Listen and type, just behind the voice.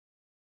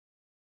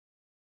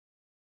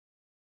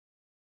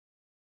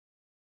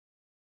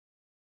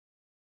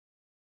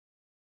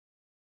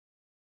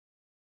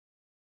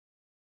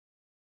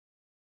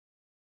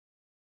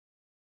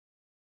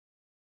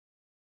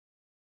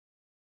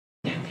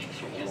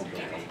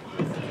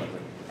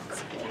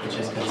It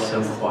just got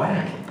so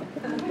quiet.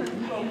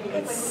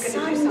 It's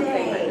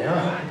Sunday.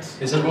 Yeah.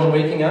 Is everyone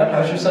waking up?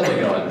 How's your Sunday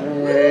going?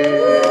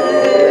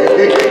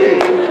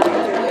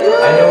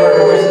 I know our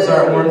voices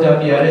aren't warmed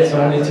up yet. It's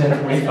only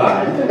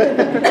 10:45.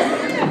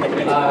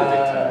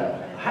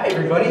 Hi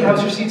everybody.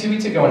 How's your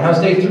C2E2 going? How's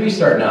day 3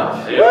 starting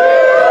off? All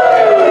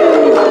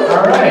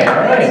right,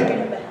 all right.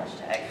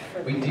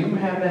 We do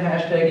have a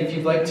hashtag. If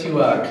you'd like to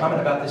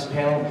comment about this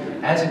panel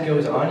as it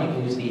goes on, you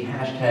can use the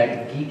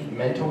hashtag Geek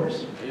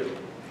Mentors.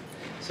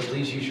 So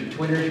please use your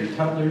Twitters, your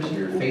Tumblrs,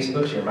 your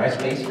Facebooks, your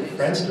MySpace, your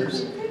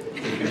Friendsters,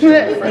 if you're still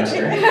a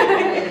Friendster.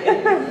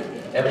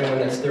 Everyone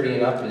that's 30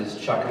 and up is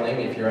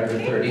chuckling. If you're under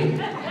 30, you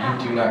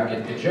do not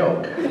get the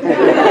joke.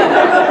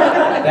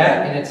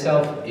 That in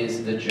itself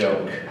is the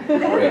joke.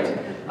 Great.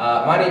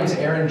 My name is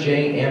Aaron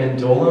J.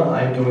 Amendola.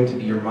 I'm going to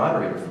be your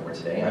moderator for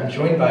today. I'm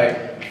joined by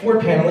 4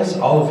 panelists,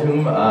 all of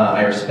whom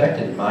I respect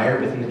and admire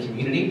within the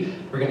community.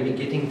 We're going to be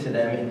getting to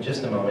them in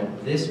just a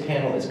moment. This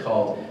panel is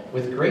called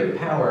 "With Great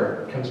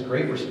Power Comes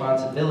Great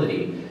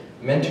Responsibility,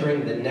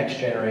 Mentoring the Next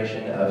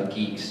Generation of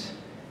Geeks."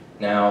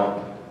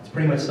 Now, it's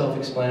pretty much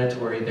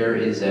self-explanatory. There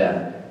is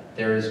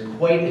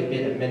quite a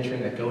bit of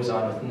mentoring that goes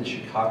on within the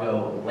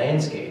Chicago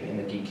landscape in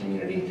the geek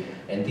community,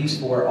 and these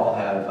 4 all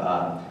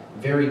have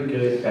very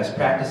good best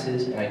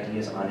practices and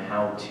ideas on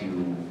how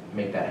to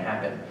make that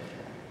happen.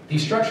 The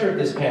structure of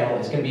this panel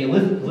is going to be a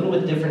little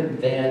bit different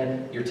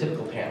than your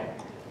typical panel.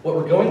 What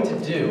we're going to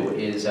do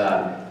is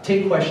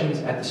take questions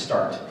at the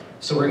start.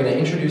 So we're going to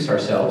introduce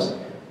ourselves.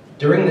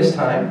 During this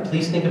time,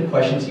 please think of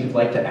questions you'd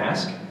like to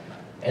ask,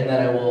 and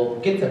then I will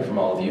get them from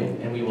all of you,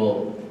 and we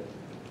will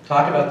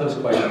talk about those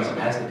questions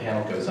as the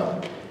panel goes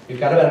on. We've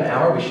got about an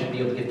hour. We should be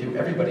able to get through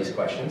everybody's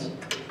questions.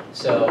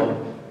 So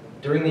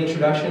during the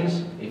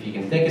introductions, if you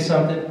can think of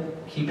something,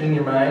 keep it in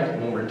your mind, and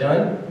when we're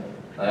done,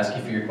 I'll ask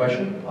you for your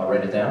question, I'll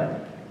write it down,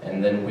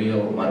 and then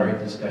we'll moderate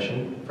the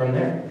discussion from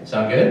there.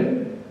 Sound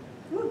good?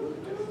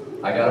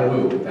 I got a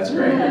woo. That's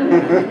great.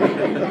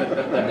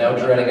 I'm now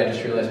dreading. I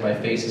just realized my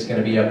face is going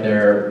to be up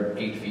there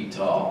 8 feet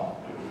tall.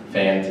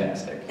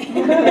 Fantastic.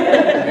 You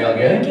all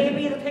good? You gave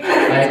me the picture.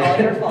 It's all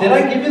your fault. Did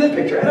I give you the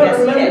picture? I don't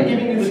remember you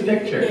giving you the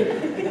picture.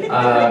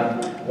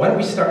 Why don't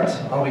we start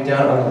all the way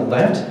down on the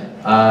left?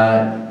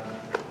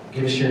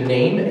 Give us your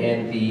name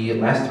and the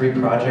last 3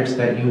 projects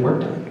that you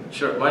worked on.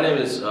 Sure. My name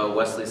is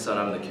Wesley Sun.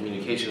 I'm the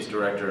communications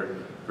director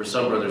for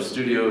Sun Brothers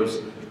Studios.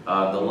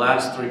 The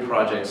last 3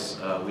 projects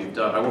we've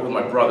done, I work with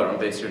my brother. I'm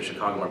based here in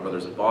Chicago. My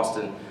brother's in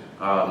Boston.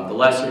 The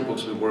last 3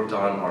 books we worked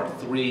on are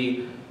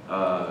 3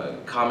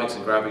 comics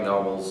and graphic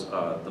novels.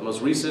 The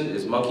most recent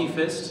is Monkey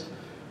Fist,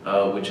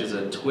 which is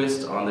a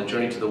twist on the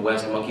Journey to the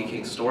West Monkey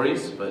King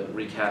stories, but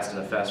recast in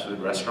a fast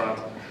food restaurant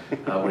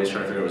where he's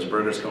trying to figure out where his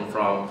burgers come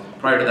from.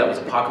 Prior to that was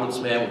Apocalypse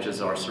Man, which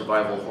is our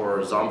survival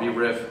horror zombie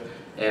riff.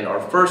 And our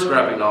first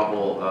graphic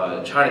novel,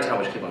 Chinatown,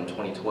 which came out in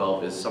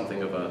 2012, is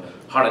something of a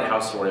haunted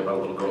house story about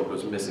a little girl who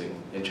goes missing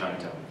in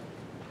Chinatown.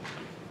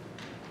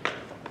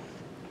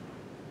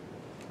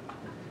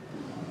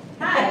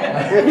 Hi.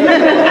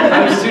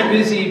 I was too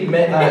busy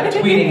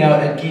tweeting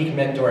out a Geek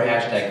Mentor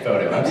hashtag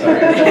photo. I'm sorry.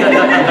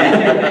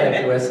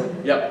 Thank you, Wesley.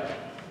 Yep.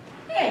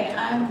 Hey,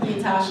 I'm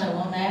Ytasha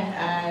Womack.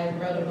 I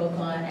wrote a book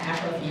on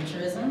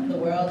Afrofuturism, the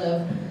world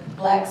of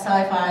Black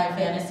sci-fi and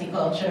fantasy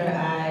culture.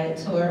 I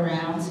tour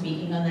around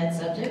speaking on that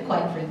subject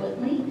quite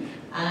frequently.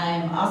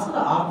 I'm also the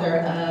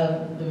author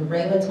of the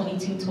Rayla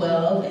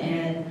 2212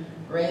 and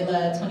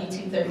Rayla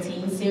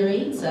 2213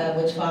 series,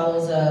 which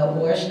follows a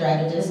war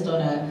strategist on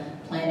a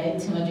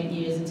planet 200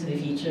 years into the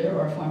future,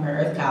 or former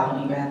Earth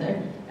colony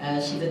rather.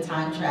 She's a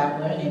time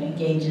traveler and it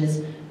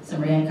engages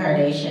some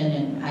reincarnation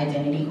and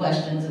identity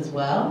questions as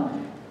well.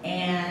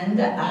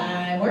 And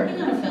I'm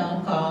working on a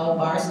film called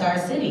Bar Star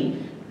City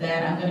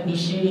that I'm going to be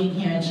shooting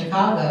here in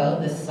Chicago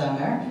this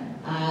summer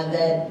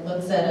that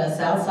looks at a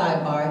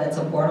Southside bar that's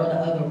a portal to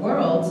other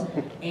worlds.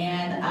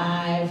 And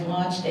I've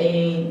launched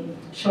a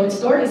short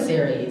story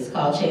series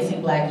called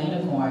Chasing Black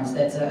Unicorns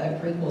that's a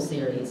prequel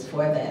series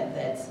for that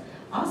that's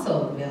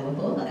also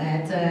available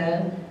at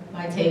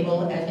my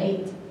table at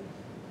 8.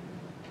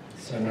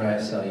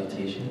 Sunrise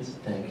salutations.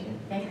 Thank you.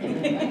 Thank you.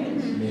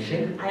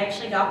 Michi? I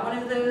actually got one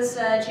of those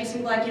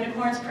Chasing Black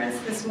Unicorns prints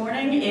this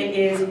morning. It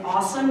is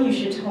awesome. You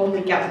should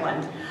totally get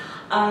one.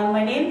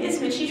 My name is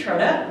Michi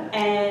Trota,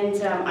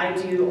 and I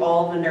do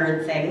all the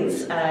nerd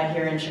things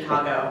here in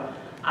Chicago.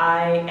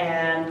 I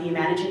am the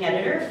managing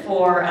editor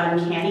for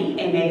Uncanny,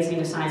 a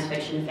magazine of science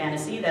fiction and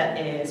fantasy that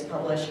is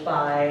published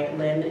by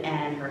Lynne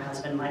and her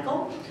husband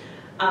Michael.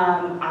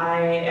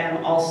 I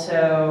am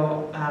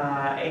also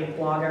a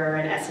blogger,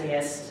 an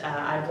essayist.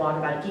 I blog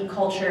about geek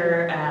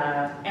culture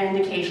and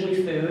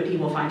occasionally food. You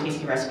will find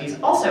tasty recipes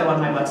also on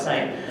my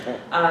website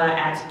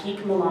at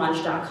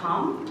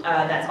geekmelange.com.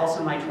 That's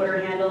also my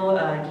Twitter handle,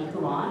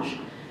 geekmelange.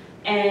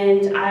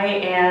 And I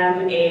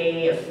am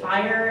a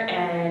fire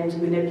and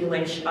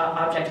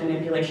object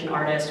manipulation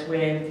artist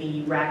with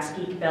the Raks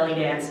Geek Belly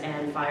Dance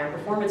and Fire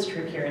Performance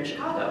Troupe here in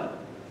Chicago.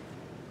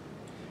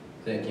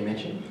 Thank you,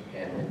 Michi.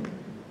 And Lynne?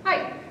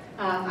 Hi,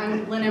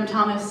 I'm Lynne M.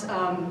 Thomas.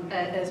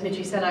 As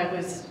Michi said,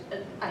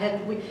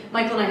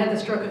 Michael and I had the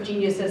stroke of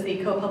genius as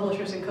the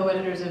co-publishers and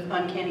co-editors of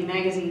Uncanny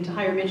magazine to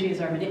hire Michi as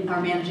our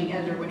managing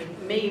editor, which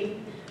may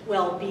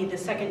well be the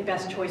second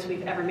best choice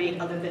we've ever made,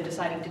 other than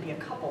deciding to be a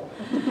couple.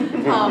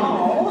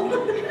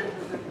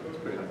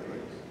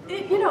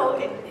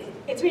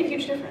 It's made a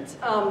huge difference.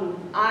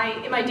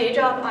 In my day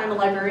job, I'm a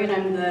librarian.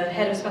 I'm the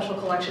head of special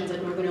collections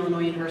at Northern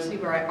Illinois University,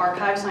 where I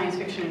archive science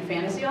fiction and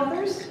fantasy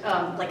authors.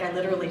 I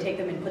literally take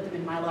them and put them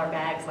in Mylar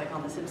bags, like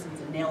on The Simpsons,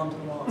 and nail them to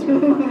the wall. It's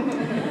really fun.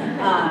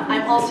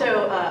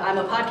 I'm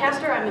a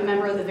podcaster. I'm a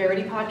member of the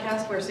Verity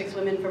podcast, where 6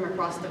 women from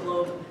across the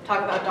globe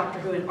talk about Doctor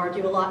Who and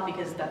argue a lot,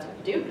 because that's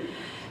what you do.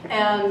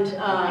 And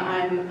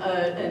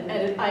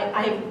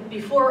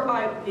before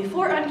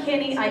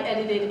Uncanny, I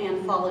edited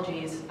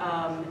anthologies,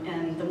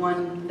 and the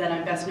one that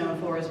I'm best known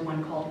for is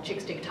one called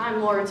Chicks Dig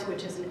Time Lords,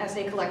 which is an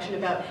essay collection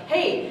about,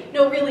 hey,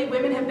 no, really,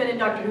 women have been in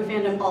Doctor Who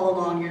fandom all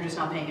along, you're just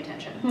not paying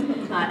attention.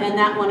 And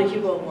that won a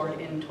Hugo Award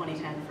in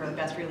 2010 for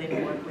Best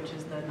Related Work, which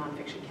is the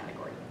nonfiction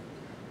category.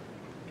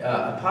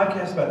 A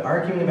podcast about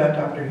arguing about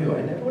Doctor Who.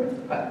 I never would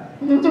have thought.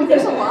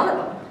 There's a lot of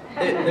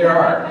them. There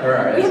are,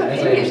 as I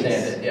understand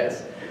it,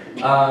 yes.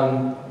 You're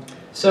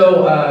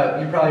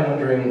probably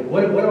wondering,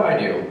 what do I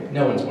do?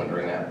 No one's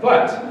wondering that.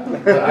 But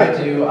what I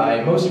do,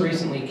 I most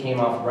recently came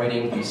off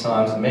writing the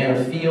songs Man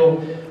of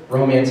Feel,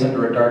 Romance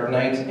Under a Dark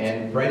Night,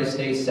 and Brightest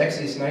Day,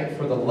 Sexiest Night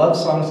for the love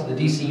songs of the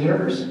DC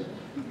Universe.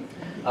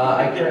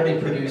 I currently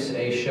produce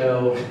a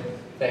show.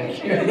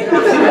 Thank you.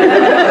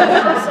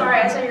 I'm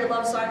sorry, I said your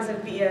love songs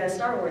of the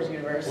Star Wars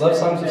universe. Love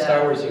songs of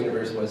Star Wars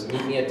universe was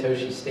Meet Me at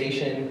Toshi's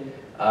Station,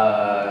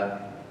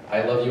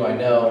 I Love You, I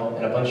Know,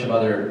 and a bunch of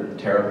other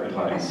terrible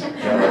puns.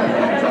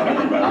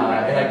 And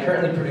I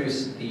currently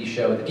produce the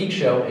show, The Geek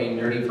Show, a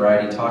nerdy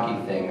variety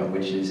talking thing,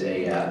 which is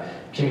a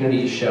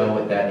community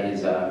show that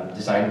is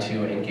designed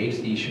to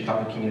engage the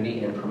Chicago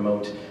community and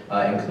promote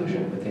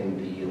inclusion within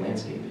the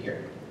landscape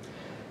here.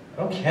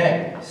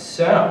 Okay,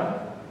 so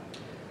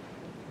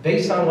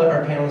based on what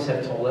our panelists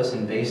have told us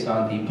and based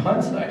on the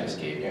puns that I just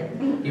gave you,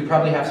 you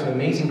probably have some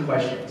amazing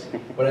questions.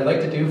 What I'd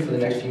like to do for the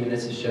next few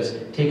minutes is just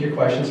take your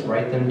questions,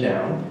 write them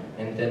down,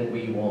 and then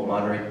we will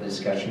moderate the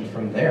discussion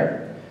from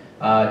there.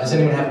 Does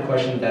anyone have a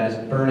question that is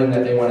burning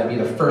that they want to be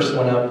the first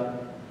one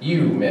up?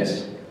 You,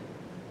 miss.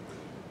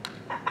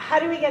 How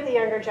do we get the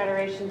younger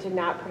generation to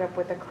not put up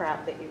with the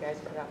crap that you guys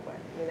put up with?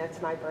 I mean,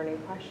 that's my burning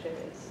question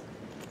is,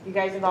 you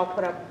guys have all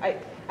put up,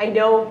 I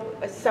know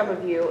some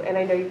of you, and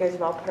I know you guys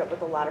have all put up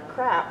with a lot of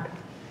crap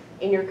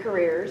in your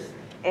careers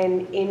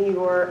and in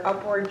your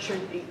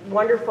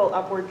wonderful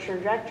upward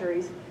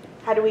trajectories.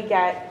 How do we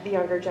get the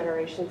younger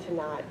generation to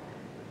not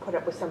put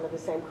up with some of the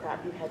same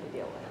crap you've had to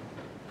deal with?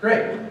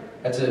 Great.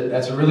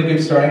 That's a really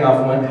good starting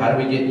off one. How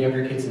do we get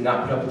younger kids to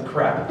not put up with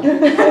crap?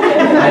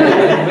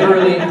 I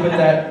literally put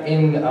that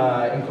in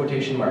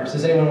quotation marks.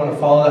 Does anyone want to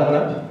follow that one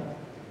up?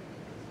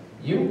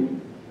 You?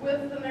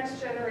 With the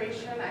next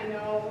generation, I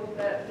know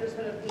that there's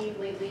been a theme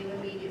lately in the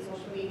media,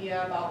 social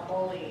media, about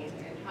bullying,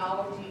 and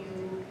how do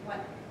you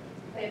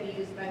plan to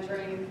use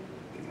mentoring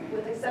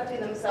with accepting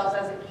themselves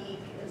as a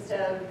geek instead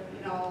of,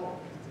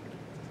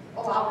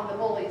 allowing the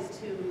bullies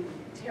to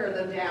tear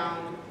them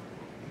down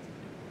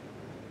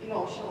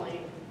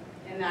emotionally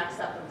and not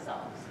accept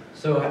themselves.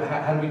 So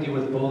how do we deal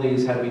with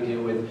bullies? How do we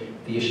deal with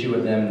the issue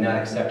of them not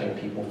accepting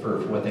people for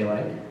what they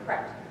like?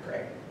 Correct.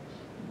 Great.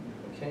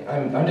 Okay,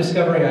 I'm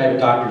discovering I have a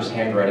doctor's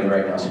handwriting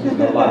right now, so we've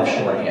got a lot of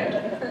shorthand.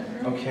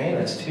 Okay,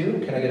 that's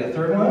 2. Can I get a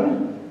third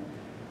one?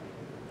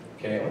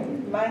 Okay.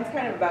 Mine's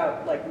kind of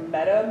about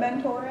meta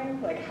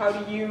mentoring. How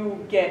do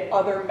you get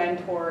other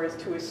mentors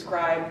to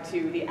ascribe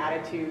to the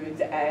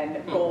attitudes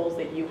and goals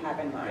that you have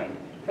in mind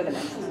for the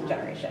next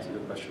generation? That's a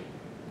good question.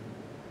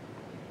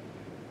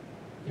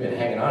 You've been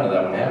hanging on to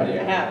that one, haven't you?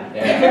 I have.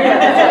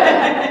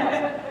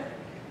 Yeah.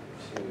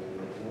 To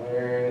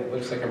learn. It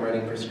looks like I'm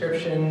writing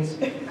prescriptions.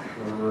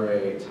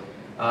 Great.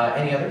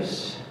 Any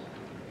others?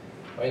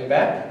 Way in the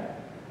back?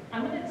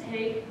 I'm going to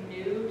take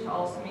new to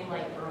also mean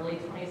early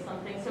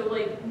 20-something. So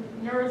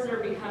nerds that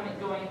are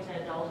going into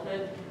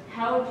adulthood,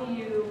 how do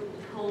you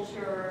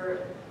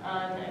culture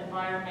an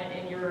environment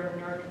in your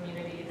nerd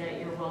community that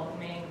you're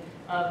welcoming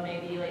of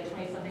maybe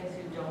 20-somethings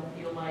who don't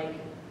feel like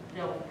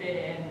they'll fit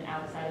in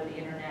outside of the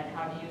internet?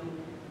 How do you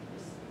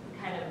just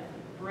kind of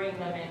bring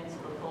them into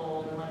the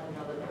fold and let them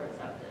know that they're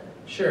accepted?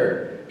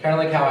 Sure. Kind of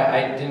like how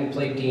I didn't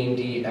play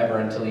D&D ever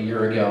until a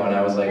year ago, and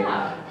I was like,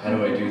 yeah. How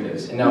do I do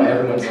this? And now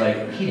everyone's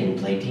like, he didn't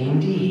play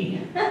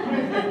D&D.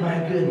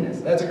 My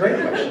goodness. That's a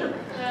great question.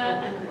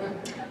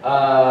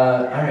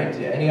 All right.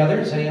 Any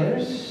others? Any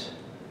others?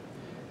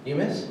 You,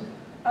 miss?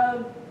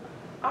 I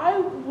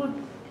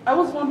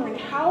was wondering,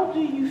 how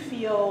do you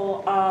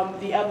feel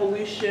the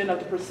evolution of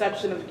the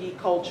perception of geek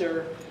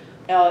culture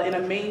in a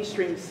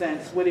mainstream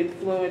sense would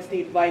influence the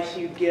advice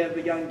you give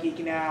a young geek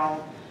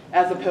now,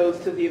 as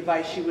opposed to the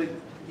advice you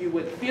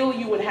would feel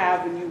you would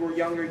have when you were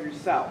younger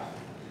yourself?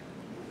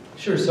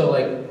 Sure, so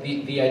like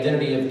the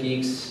identity of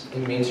geeks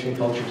in mainstream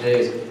culture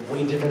today is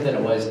way different than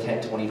it was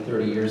 10, 20,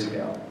 30 years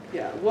ago.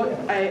 Yeah, what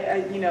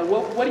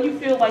do you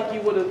feel like you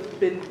would have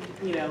been,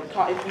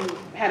 taught if you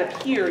had a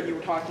peer, you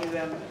were talking to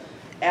them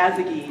as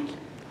a geek?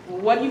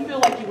 What do you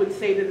feel like you would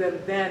say to them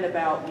then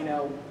about,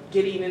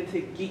 getting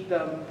into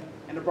geekdom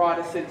in the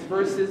broadest sense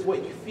versus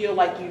what you feel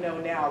like you know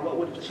now? What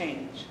would have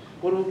changed?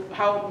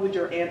 How would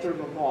your answer have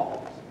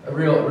evolved? A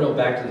real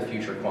back to the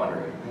future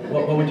quandary.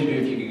 What would you do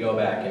if you could go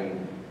back and,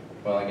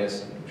 well, I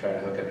guess try to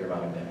hook up your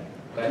mom and dad?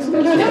 That's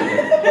very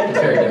different. It's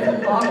very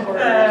different.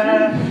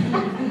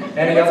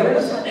 Any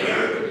others?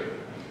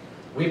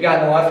 We've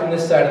gotten a lot from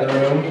this side of the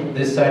room.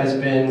 This side has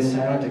been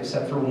silent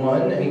except for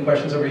one. Any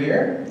questions over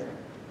here?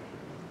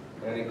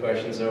 Any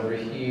questions over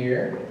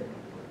here?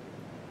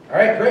 All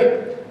right,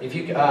 great. If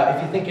you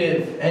think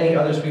of any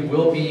others, we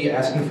will be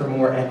asking for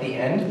more at the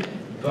end.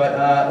 But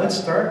let's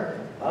start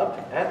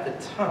up at the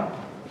top.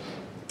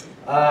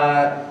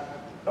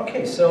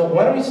 Okay, so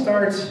why don't we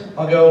start,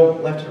 I'll go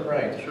left to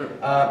right. Sure.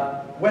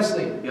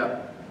 Wesley, Yeah.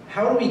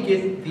 how do we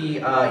get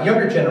the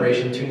younger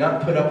generation to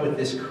not put up with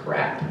this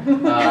crap?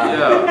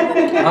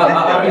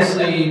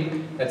 Obviously,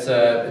 it's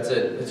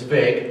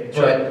vague,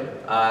 Sure.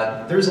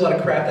 but there's a lot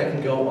of crap that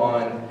can go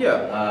on.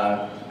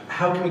 Yeah.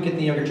 How can we get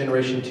the younger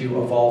generation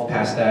to evolve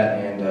past that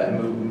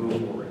and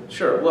move forward?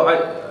 Sure. Well,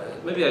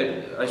 maybe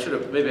I should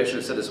have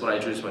said this when I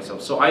introduced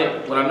myself. So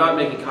when I'm not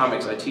making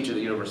comics, I teach at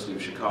the University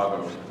of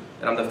Chicago,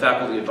 and I'm the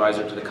faculty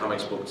advisor to the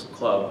Comics Books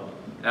Club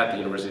at the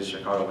University of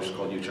Chicago, which is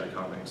called Ytasha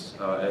Comics.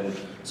 And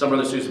some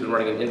other students have been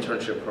running an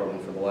internship program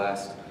for the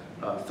last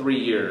 3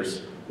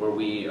 years, where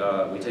we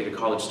take a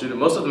college student.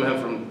 Most of them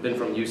have been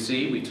from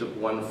UC. We took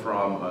one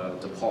from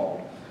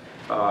DePaul.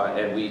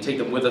 And we take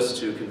them with us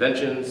to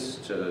conventions,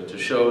 to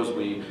shows.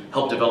 We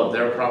help develop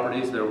their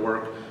properties, their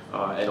work,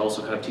 and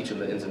also kind of teach them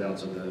the ins and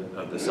outs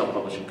of the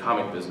self-publishing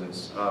comic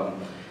business.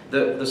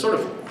 The sort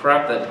of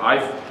crap that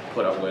I've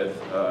put up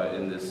with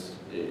in this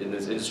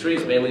industry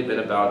has mainly been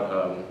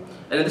about,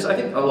 and I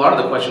think a lot of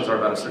the questions are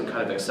about a certain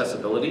kind of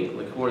accessibility,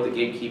 like who are the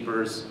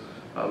gatekeepers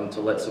to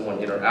let someone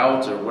in or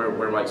out, or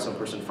where might some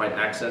person find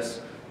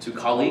access to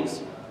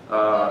colleagues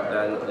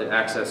and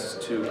access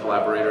to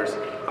collaborators.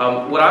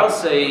 What I'll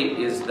say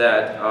is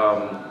that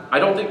I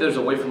don't think there's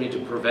a way for me to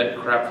prevent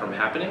crap from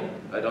happening.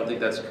 I don't think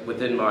that's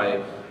within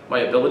my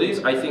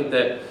abilities. I think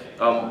that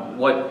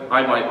what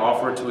I might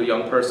offer to a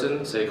young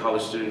person, say a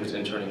college student who's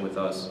interning with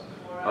us,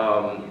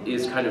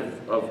 is kind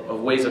of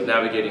ways of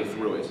navigating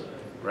through it,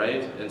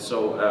 right? And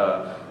so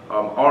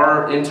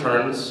our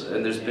interns,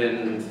 and there's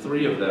been 4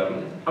 of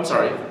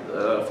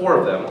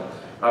them,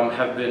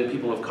 have been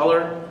people of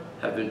color,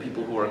 have been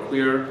people who are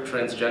queer,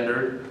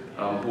 transgendered,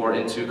 who are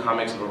into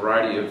comics of a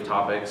variety of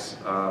topics,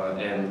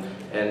 and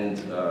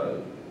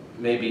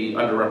maybe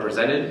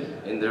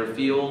underrepresented in their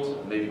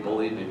field, maybe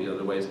bullied, maybe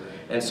other ways.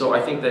 And so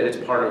I think that it's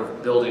part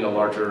of building a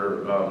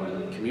larger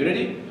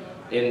community.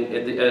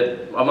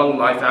 Among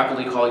my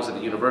faculty colleagues at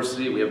the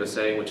university, we have a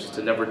saying which is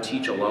to never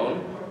teach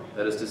alone.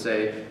 That is to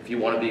say, if you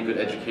want to be a good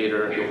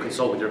educator, you'll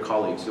consult with your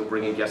colleagues, you'll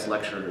bring in guest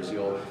lecturers,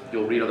 you'll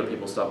read other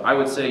people's stuff. I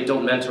would say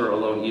don't mentor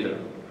alone either.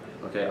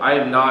 Okay,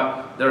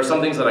 there are some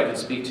things that I can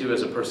speak to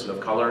as a person of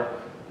color.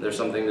 There's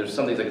some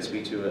things I can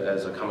speak to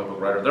as a comic book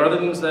writer. There are other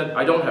things that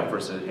I don't have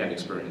first-hand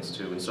experience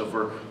to. And so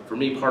for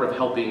me, part of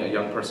helping a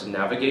young person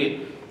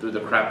navigate through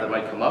the crap that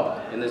might come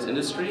up in this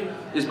industry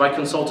is by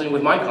consulting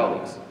with my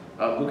colleagues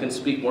who can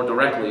speak more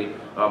directly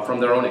from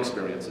their own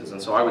experiences. And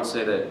so I would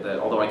say that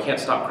although I can't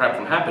stop crap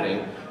from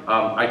happening,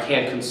 I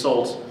can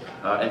consult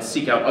and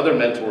seek out other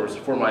mentors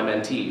for my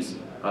mentees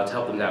to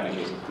help them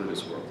navigate through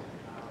this world.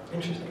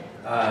 Interesting.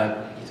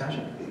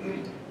 Ytasha?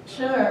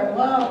 Sure.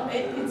 Well,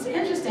 it's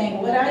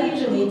interesting. What I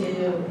usually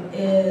do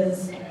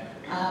is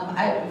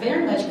I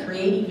very much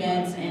create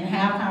events and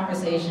have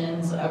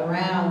conversations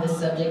around the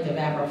subject of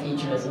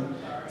Afrofuturism.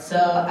 So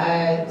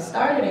I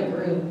started a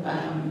group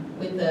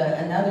with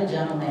another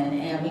gentleman,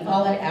 and we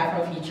call it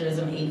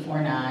Afrofuturism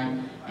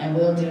 849, and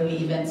we'll do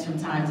events from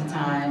time to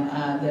time.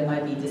 There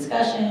might be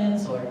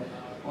discussions or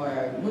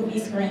movie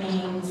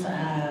screenings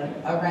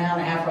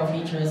around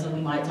Afrofuturism.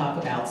 We might talk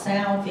about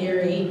sound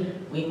theory.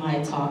 We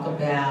might talk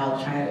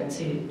about trying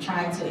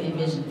to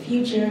envision the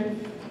future.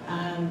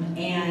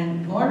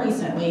 And more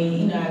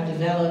recently, I've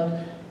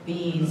developed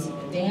these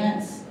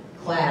dance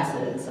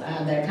classes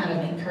that kind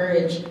of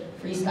encourage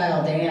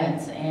freestyle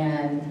dance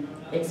and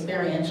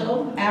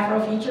experiential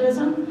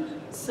Afrofuturism.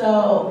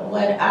 So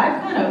what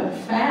I've kind of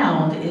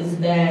found is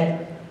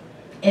that,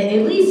 at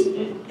least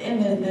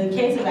in the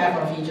case of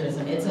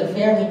Afrofuturism, it's a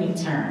fairly new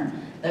term.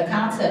 The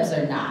concepts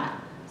are not.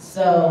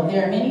 So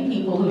there are many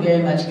people who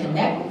very much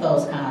connect with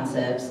those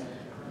concepts,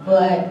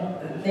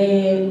 but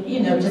they,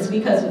 just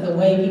because of the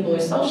way people are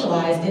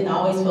socialized, didn't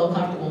always feel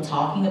comfortable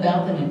talking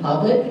about them in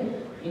public.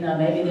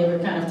 Maybe they were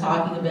kind of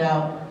talking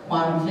about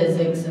quantum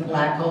physics and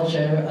black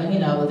culture,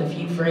 with a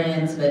few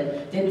friends,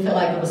 but didn't feel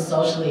like it was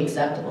socially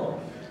acceptable.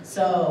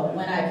 So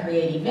when I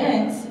create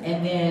events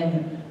and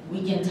then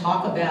we can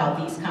talk about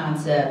these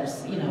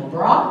concepts,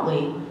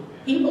 broadly,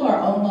 people are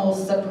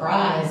almost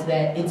surprised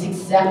that it's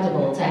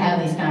acceptable to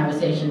have these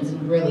conversations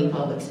in really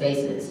public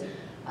spaces.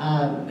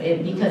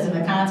 Because in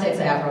the context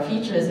of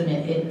Afrofuturism,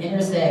 it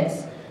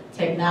intersects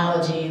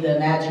technology, the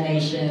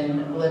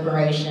imagination,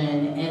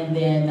 liberation, and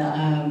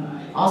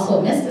then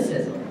also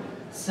mysticism.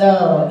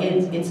 So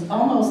it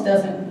almost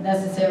doesn't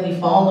necessarily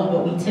fall in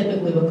what we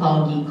typically would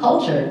call geek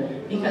culture,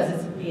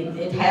 because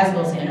it has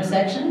those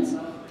intersections.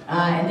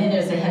 And then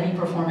there's a heavy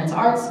performance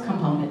arts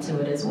component to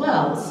it as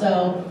well.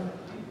 So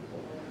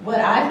what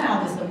I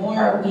found is the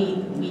more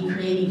we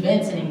create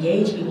events and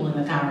engage people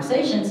in the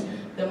conversations,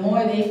 the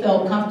more they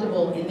feel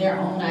comfortable in their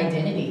own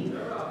identity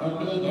and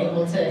being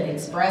able to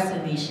express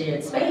in these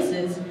shared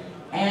spaces.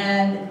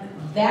 And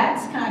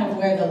that's kind of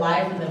where the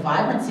life and the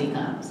vibrancy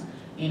comes.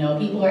 You know,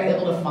 people are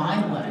able to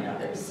find one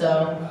another.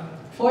 So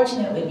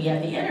fortunately, we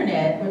have the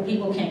internet where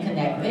people can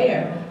connect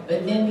there.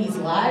 But then these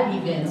live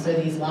events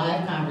or these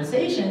live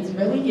conversations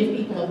really give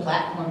people a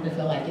platform to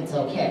feel like it's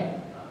okay.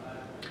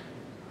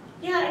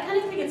 Yeah, I kind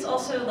of think it's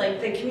also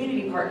like the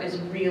community part is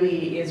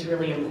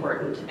really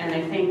important. And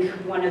I think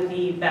one of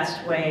the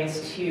best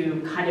ways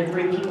to kind of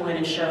bring people in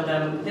and show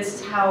them this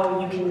is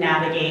how you can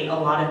navigate a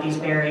lot of these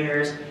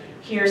barriers.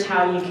 Here's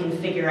how you can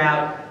figure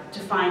out to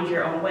find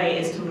your own way,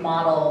 is to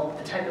model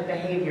the type of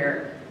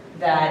behavior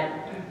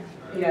that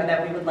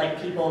that we would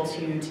like people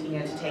to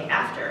take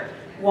after,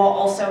 while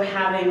also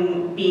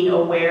being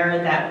aware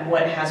that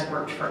what has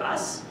worked for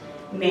us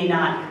may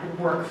not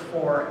work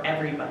for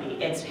everybody.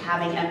 It's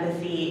having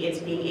empathy, it's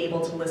being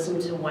able to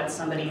listen to what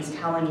somebody's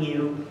telling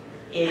you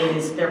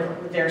is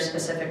their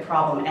specific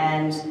problem.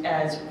 And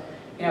as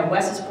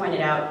Wes has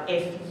pointed out,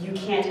 if you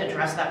can't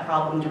address that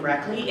problem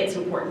directly, it's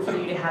important for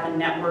you to have a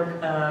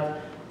network of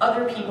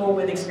other people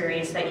with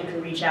experience that you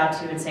can reach out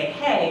to and say,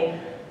 hey,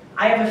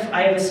 I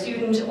have a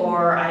student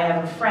or I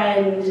have a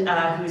friend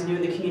who's new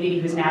in the community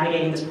who's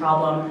navigating this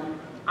problem.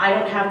 I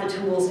don't have the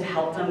tools to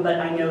help them, but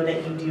I know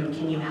that you do.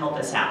 Can you help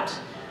us out?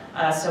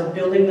 So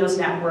building those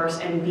networks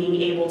and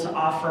being able to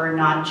offer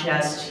not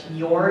just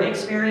your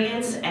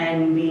experience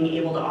and being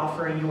able to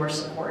offer your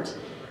support.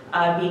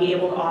 Being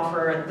able to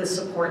offer the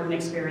support and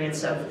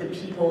experience of the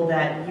people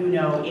that you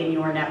know in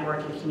your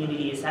network and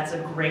communities. That's a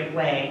great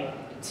way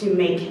to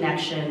make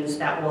connections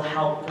that will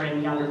help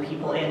bring younger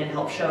people in and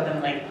help show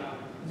them, like,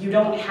 you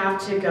don't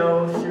have to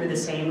go through the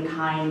same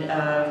kind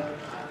of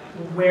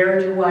where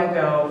do I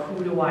go,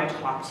 who do I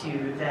talk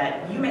to,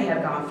 that you may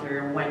have gone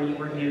through when you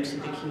were new to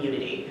the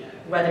community.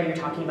 Whether you're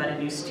talking about a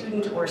new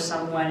student or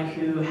someone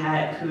who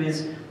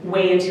is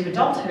way into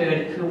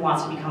adulthood who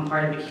wants to become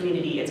part of the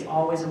community, it's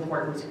always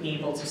important to be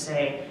able to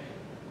say,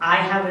 I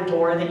have a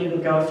door that you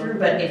can go through,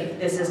 but if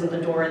this isn't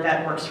the door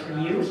that works for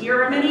you,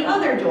 here are many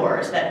other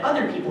doors that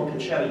other people can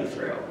show you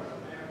through.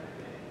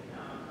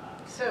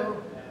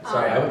 So,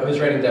 sorry, I was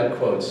writing down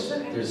quotes.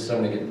 Okay. There's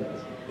so many good.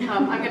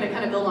 I'm going to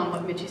kind of build on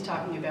what Michi's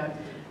talking about.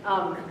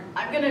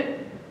 I'm going to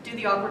do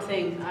the awkward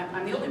thing.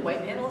 I'm the only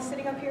white panelist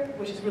sitting up here,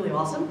 which is really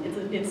awesome.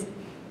 It's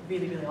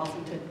really, really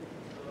awesome to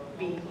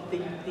be the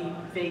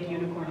vague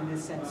unicorn in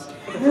this sense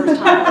for the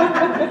first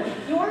time.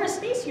 You are a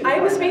space unicorn. I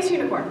am a space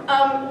unicorn.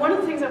 One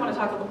of the things I want to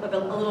talk a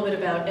little bit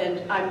about,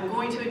 and I'm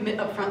going to admit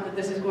up front that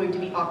this is going to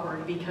be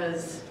awkward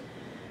because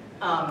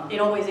it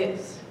always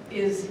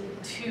is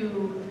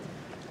to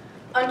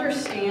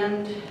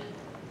understand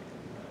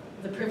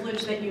the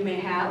privilege that you may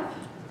have,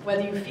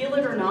 whether you feel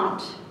it or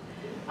not.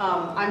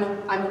 I'm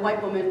a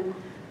white woman.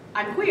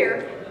 I'm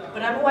queer,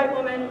 but I'm a white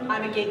woman.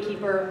 I'm a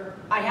gatekeeper.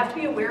 I have to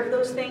be aware of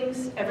those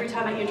things every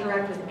time I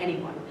interact with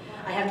anyone.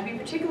 I have to be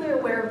particularly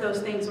aware of those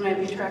things when I'm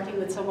interacting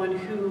with someone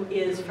who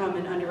is from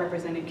an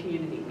underrepresented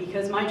community,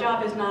 because my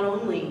job is not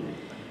only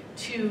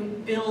to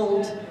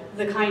build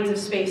the kinds of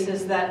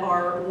spaces that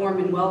are warm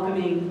and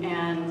welcoming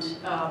and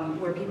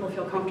where people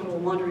feel comfortable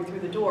wandering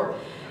through the door.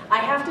 I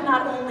have to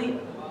not only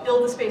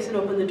build the space and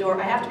open the door,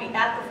 I have to be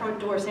at the front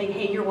door saying,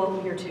 hey, you're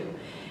welcome here too.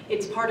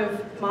 It's part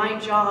of my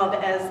job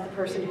as the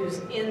person who's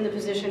in the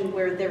position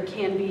where there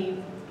can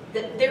be,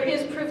 there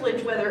is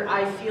privilege whether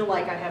I feel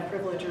like I have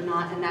privilege or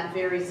not, and that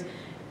varies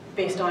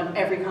based on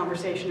every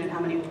conversation and how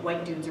many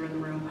white dudes are in the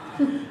room.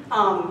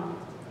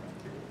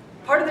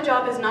 Part of the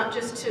job is not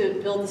just to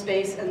build the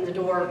space and the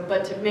door,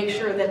 but to make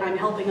sure that I'm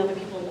helping other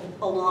people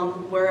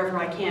along wherever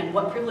I can.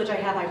 What privilege I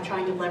have, I'm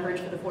trying to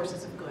leverage for the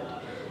forces of good,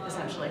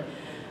 essentially.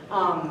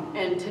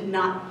 And to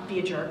not be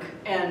a jerk.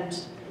 And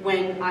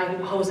when I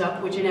hose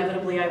up, which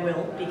inevitably I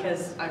will,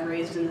 because I'm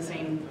raised in the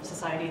same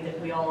society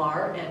that we all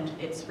are, and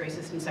it's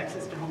racist and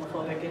sexist and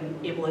homophobic and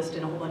ableist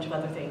and a whole bunch of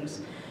other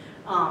things.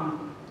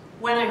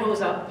 When I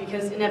hose up,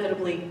 because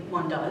inevitably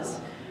one does,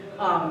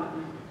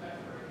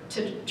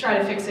 to try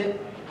to fix it,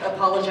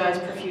 apologize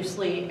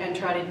profusely, and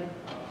try to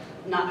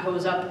not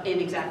hose up in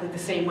exactly the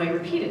same way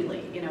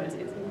repeatedly. You know,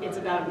 it's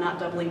about not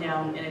doubling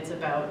down, and it's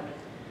about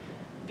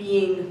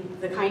being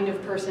the kind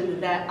of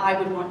person that I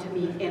would want to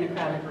meet in a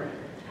crowded room.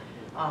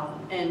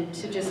 And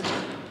to just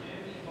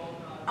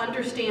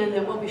understand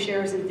that what we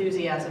share is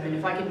enthusiasm, and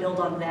if I can build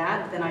on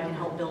that, then I can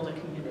help build a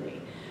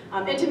community.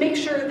 And to make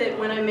sure that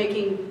when I'm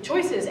making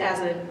choices as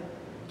a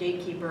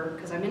gatekeeper,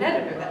 because I'm an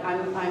editor.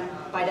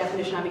 By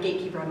definition, I'm a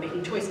gatekeeper. I'm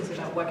making choices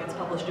about what gets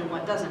published and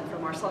what doesn't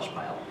from our slush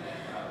pile.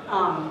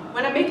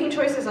 When I'm making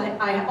choices,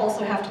 I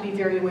also have to be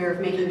very aware of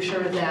making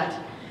sure that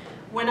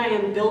when I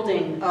am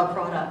building a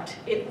product,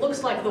 it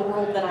looks like the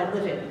world that I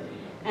live in.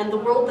 And the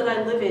world that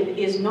I live in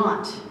is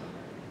not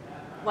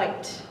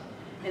white,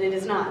 and it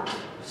is not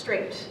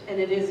straight, and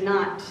it is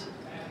not,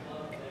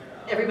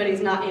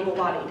 everybody's not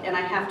able-bodied. And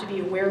I have to be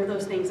aware of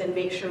those things and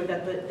make sure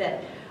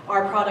that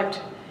our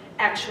product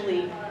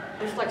actually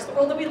reflects the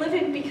world that we live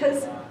in,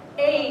 because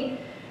A,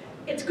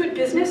 it's good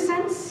business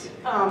sense.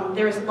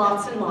 There's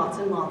lots and lots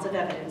and lots of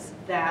evidence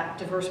that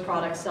diverse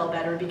products sell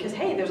better because,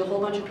 hey, there's a whole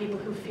bunch of people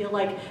who feel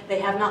like they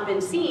have not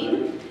been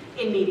seen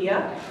in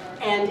media,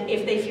 and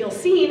if they feel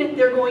seen,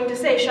 they're going to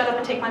say, shut up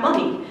and take my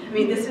money. I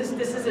mean, it's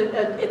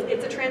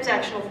a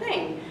transactional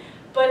thing.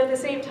 But at the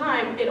same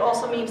time, it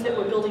also means that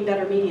we're building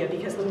better media,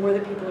 because the more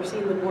that people are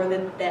seen, the more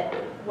that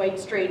white,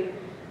 straight,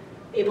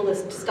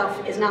 ableist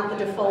stuff is not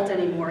the default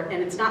anymore,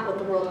 and it's not what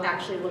the world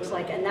actually looks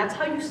like, and that's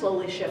how you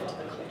slowly shift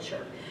the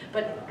culture.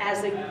 But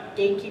as a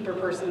gatekeeper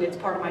person, it's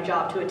part of my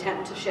job to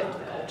attempt to shift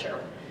the culture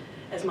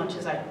as much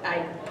as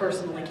I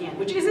personally can,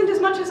 which isn't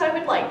as much as I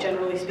would like,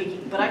 generally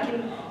speaking, but I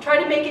can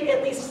try to make it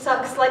at least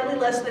suck slightly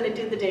less than it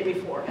did the day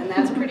before, and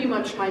that's pretty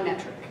much my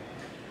metric.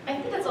 I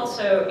think that's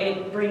also,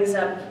 it brings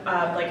up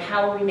like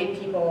how we make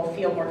people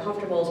feel more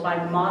comfortable is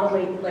by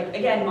modeling, like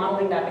again,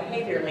 modeling that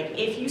behavior. Like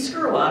if you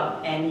screw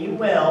up, and you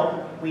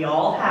will, we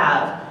all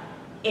have,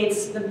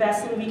 it's the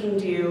best thing we can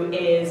do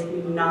is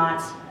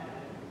not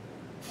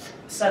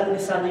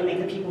suddenly make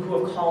the people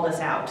who have called us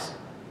out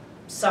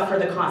suffer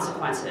the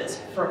consequences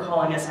for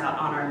calling us out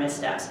on our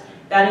missteps.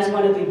 That is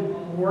one of the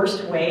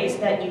worst ways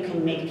that you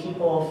can make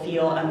people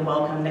feel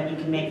unwelcome, that you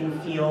can make them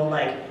feel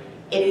like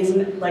it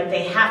isn't, like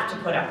they have to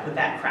put up with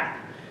that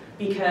crap.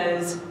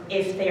 Because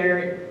if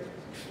they're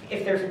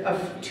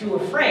too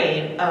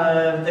afraid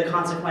of the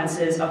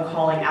consequences of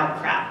calling out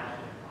crap,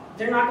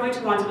 they're not going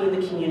to want to be in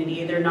the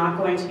community. They're not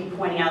going to be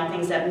pointing out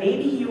things that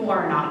maybe you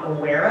are not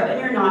aware of and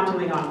you're not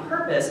doing on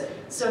purpose.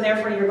 So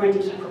therefore, you're going to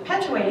keep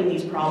perpetuating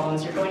these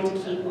problems. You're going to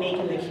keep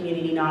making the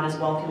community not as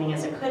welcoming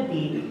as it could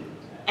be.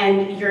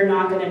 And you're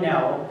not going to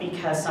know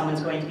because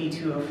someone's going to be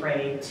too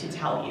afraid to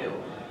tell you.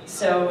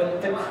 So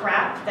the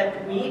crap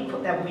that we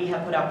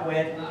have put up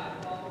with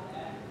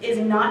is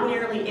not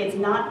it's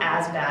not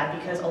as bad,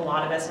 because a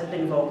lot of us have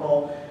been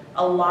vocal.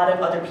 A lot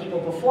of other people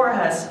before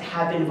us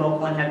have been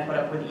vocal and have put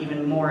up with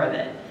even more of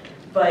it.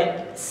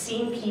 But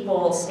seeing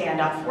people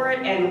stand up for it,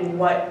 and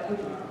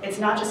it's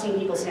not just seeing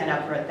people stand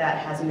up for it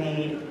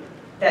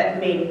that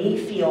made me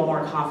feel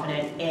more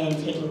confident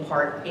in taking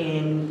part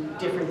in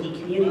different geek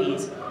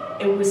communities.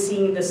 It was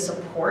seeing the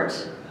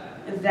support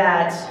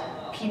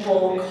that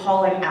people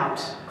calling out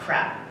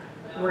crap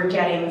were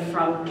getting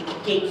from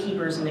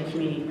gatekeepers in the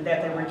community,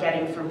 that they were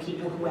getting from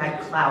people who had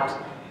clout,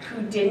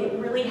 who didn't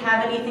really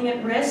have anything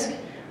at risk,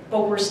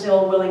 but were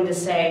still willing to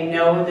say,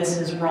 no, this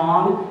is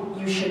wrong.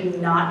 You should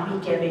not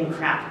be giving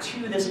crap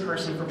to this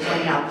person for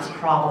pointing out this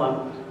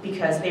problem,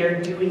 because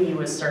they're doing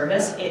you a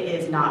service. It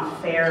is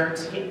not fair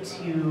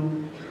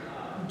to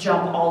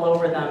jump all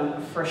over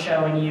them for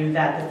showing you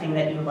that the thing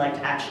that you liked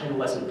actually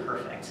wasn't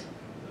perfect.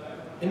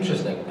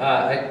 Interesting.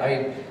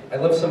 I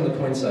love some of the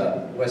points,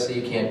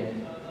 Wesley. You can't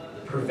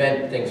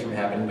prevent things from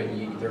happening,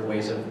 but there are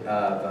ways of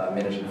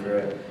managing through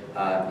it.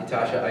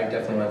 Ytasha, I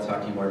definitely want to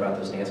talk to you more about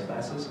those dance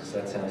classes, because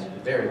that sounds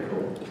very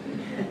cool.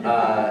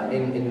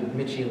 In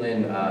Michi,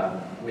 Lynne,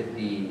 with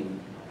the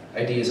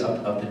ideas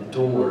of the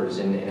doors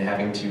and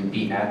having to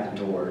be at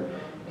the door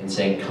and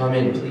saying, come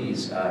in,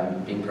 please,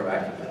 being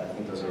proactive, I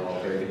think those are all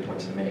very good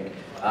points to make.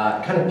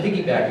 Kind of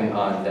piggybacking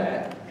on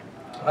that,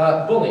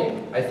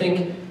 bullying. I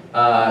think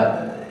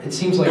it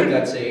seems like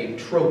that's a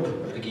trope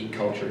of the geek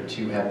culture,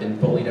 to have been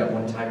bullied at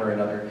one time or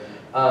another.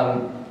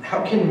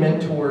 How can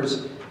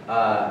mentors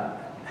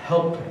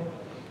help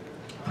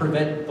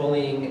prevent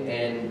bullying,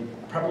 and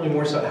probably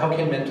more so, how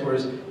can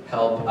mentors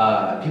help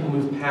people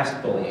move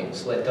past bullying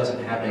so that it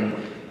doesn't happen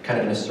kind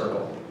of in a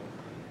circle?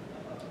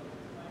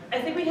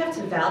 I think we have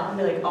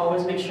to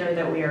always make sure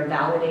that we are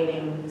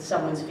validating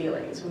someone's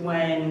feelings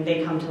when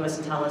they come to us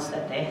and tell us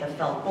that they have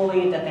felt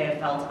bullied, that they have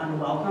felt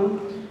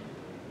unwelcome.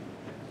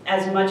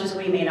 As much as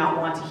we may not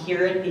want to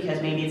hear it,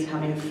 because maybe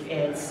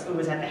it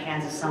was at the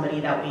hands of somebody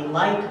that we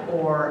like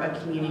or a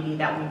community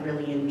that we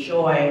really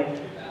enjoy,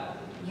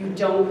 you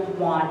don't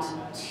want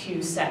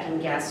to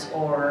second guess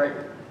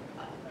or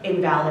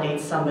invalidate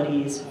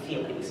somebody's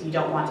feelings. You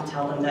don't want to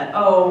tell them that,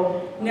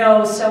 oh,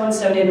 no,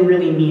 so-and-so didn't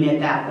really mean it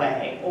that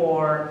way,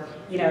 or,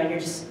 you know, you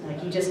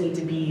just need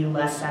to be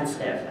less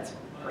sensitive. That's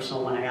a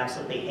personal one I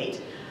absolutely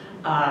hate.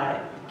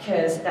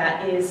 Because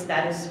that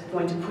is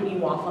going to put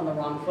you off on the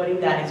wrong footing.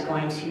 That is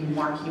going to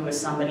mark you as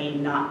somebody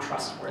not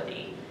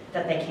trustworthy,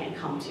 that they can't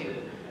come to.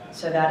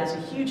 So that is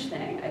a huge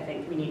thing I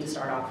think we need to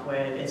start off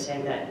with, is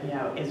saying that, you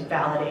know, is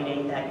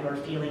validating that your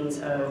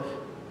feelings of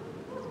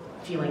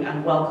feeling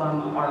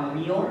unwelcome are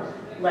real.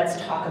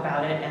 Let's talk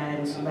about it,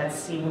 and let's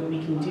see what we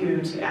can do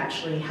to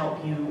actually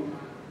help you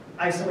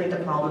isolate the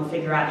problem,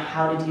 figure out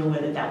how to deal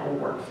with it that will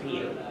work for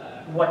you.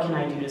 What can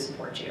I do to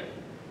support you?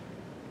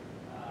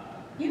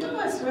 You know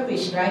what's really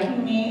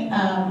striking me?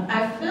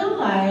 I feel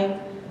like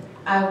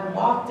I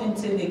walked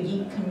into the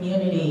geek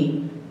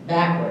community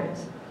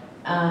backwards,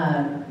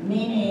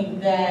 meaning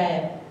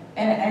that,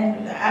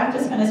 and I'm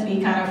just going to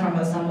speak kind of from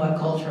a somewhat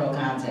cultural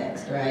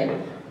context, right?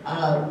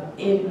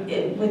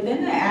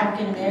 Within the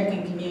African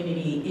American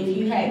community, if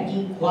you had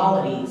geek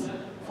qualities,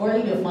 for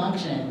you to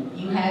function,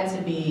 you had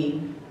to be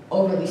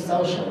overly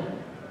social.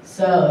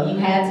 So you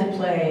had to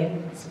play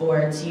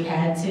sports, you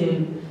had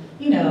to,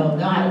 know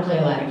how to play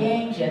a lot of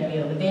games, you had to be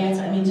able to dance.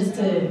 I mean, just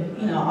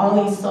to,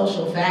 all these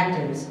social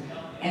factors.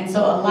 And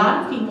so a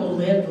lot of people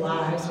lived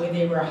lives where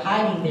they were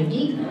hiding their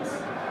geekness.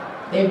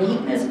 Their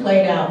geekness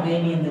played out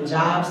maybe in the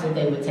jobs that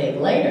they would take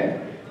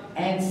later.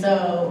 And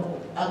so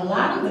a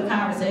lot of the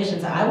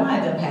conversations I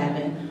wind up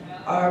having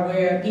are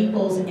where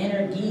people's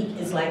inner geek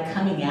is like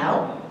coming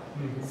out.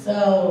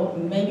 So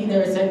maybe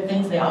there are certain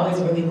things they always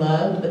really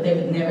loved, but they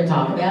would never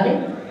talk about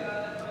it.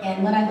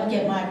 And when I look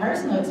at my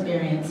personal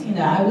experience, I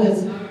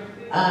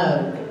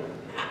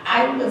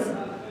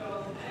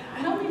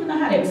don't even know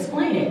how to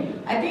explain it.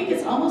 I think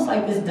it's almost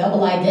like this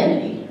double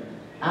identity.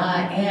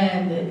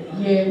 And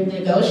you're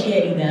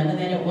negotiating them, and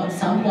then at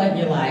some point in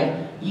your life,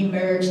 you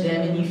merge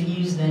them and you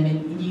fuse them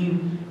and you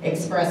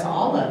express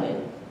all of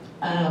it.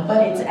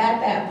 But it's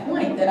at that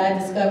point that I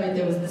discovered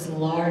there was this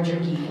larger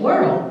geek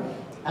world.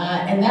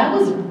 And that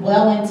was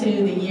well into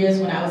the years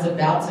when I was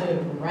about to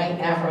write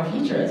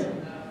Afrofuturism.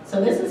 So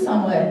this is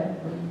somewhat,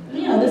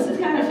 this is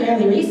kind of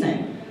fairly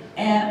recent.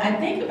 And I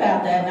think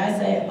about that and I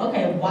say,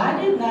 okay, why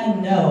didn't I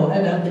know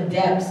about the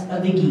depths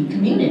of the geek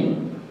community?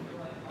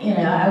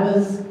 I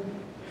was,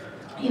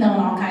 in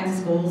all kinds of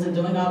schools and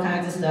doing all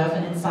kinds of stuff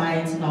and in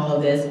science and all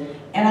of this.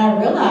 And I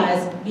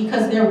realized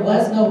because there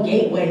was no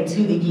gateway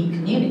to the geek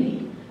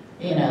community.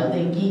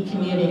 The geek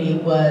community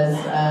was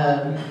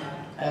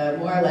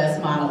more or less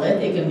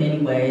monolithic in many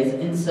ways.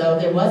 And so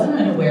there wasn't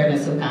an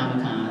awareness of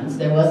Comic-Cons.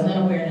 There wasn't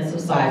an awareness of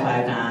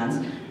Sci-Fi cons.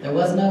 There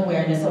was no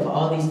awareness of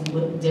all these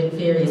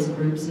various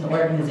groups and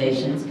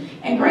organizations.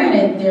 And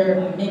granted, there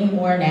are many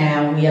more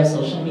now, and we have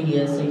social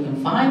media so you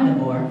can find them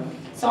more.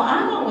 So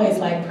I'm always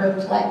like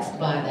perplexed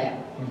by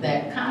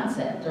that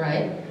concept,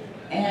 right?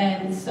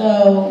 And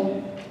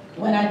so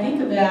when I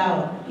think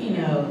about,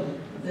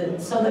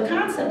 the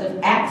concept of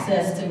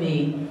access to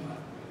me,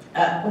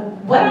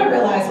 what I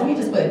realized, let me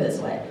just put it this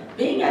way.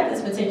 Being at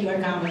this particular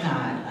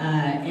Comic-Con,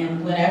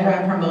 and whenever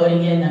I'm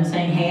promoting it and I'm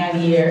saying, hey, I'm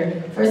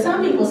here, for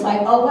some people it's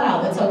like, oh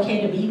wow, it's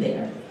okay to be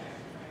there.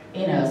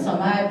 So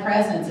my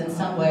presence in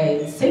some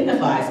way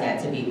signifies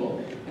that to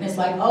people. And it's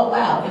like, oh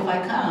wow, if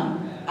I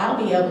come, I'll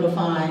be able to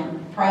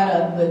find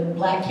product with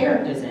black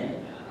characters in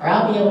it. Or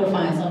I'll be able to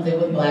find something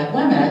with black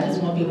women. I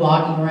just won't be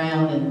walking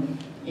around and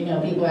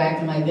people are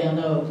acting like they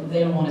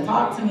don't want to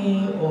talk to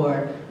me,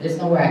 or there's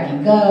nowhere I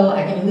can go.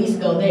 I can at least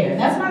go there. And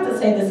that's not to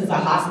say this is a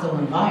hostile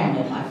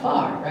environment by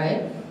far,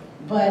 right?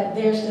 But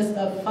there's just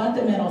a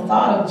fundamental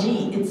thought of,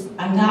 gee,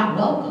 I'm not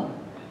welcome.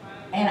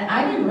 And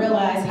I didn't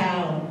realize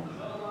how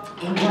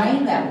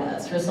ingrained that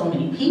was for so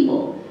many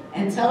people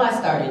until I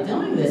started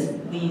doing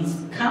these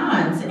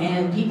cons,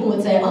 and people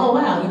would say, oh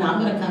wow, I'm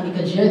gonna come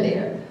because you're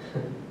there.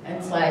 And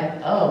it's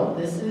like, oh,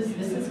 this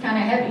is kind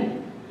of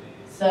heavy.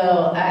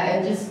 So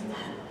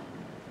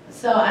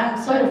So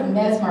I'm sort of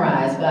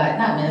mesmerized by,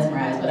 not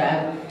mesmerized, but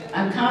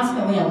I'm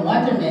constantly in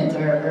wonderment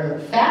or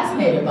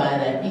fascinated by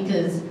that,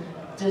 because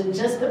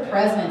just the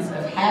presence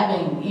of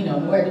having,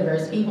 more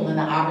diverse people and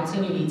the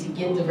opportunity to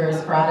get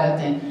diverse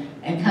product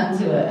and come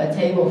to a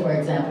table, for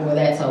example, where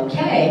that's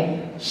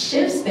okay,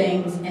 shifts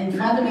things and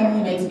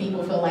fundamentally makes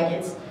people feel like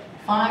it's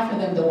fine for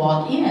them to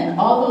walk in,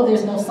 although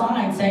there's no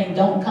sign saying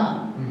don't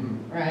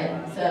come, right?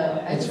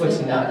 So it's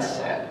what's not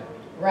said.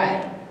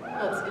 Right.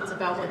 Well, it's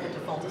about what the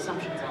default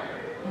assumptions are.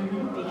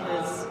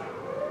 Because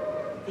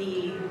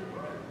the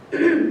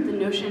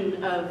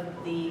notion of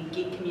the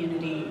geek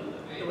community,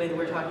 the way that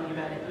we're talking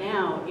about it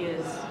now,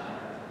 is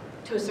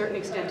to a certain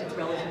extent it's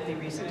relatively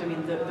recent. I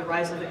mean, the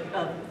rise of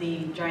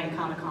the giant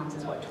Comic-Cons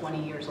is what,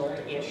 20 years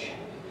old-ish,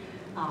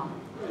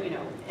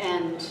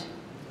 and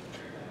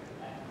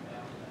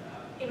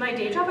in my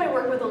day job I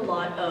work with a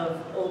lot of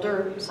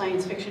older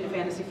science fiction and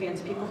fantasy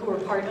fans, people who are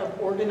part of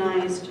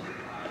organized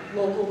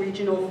local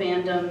regional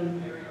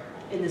fandom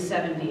in the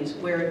 70s,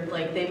 where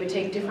they would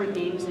take different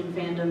names in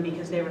fandom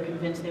because they were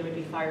convinced they would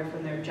be fired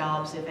from their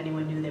jobs if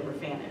anyone knew they were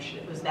Fanish.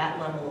 It was that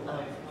level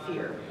of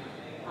fear.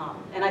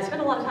 And I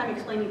spent a lot of time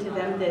explaining to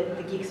them that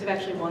the geeks have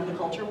actually won the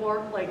culture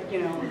war.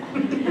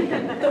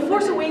 The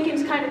Force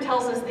Awakens kind of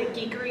tells us that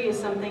geekery is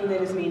something that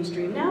is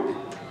mainstream now.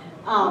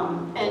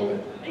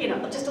 And,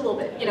 just a little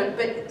bit,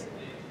 but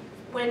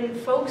when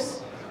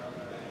folks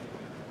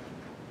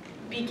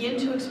begin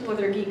to explore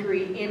their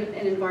geekery in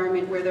an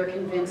environment where they're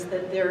convinced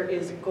that there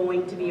is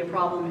going to be a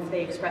problem if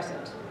they express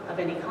it of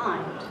any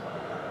kind.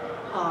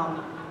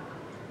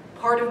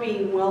 Part of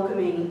being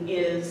welcoming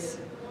is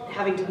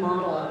having to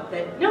model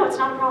that, no, it's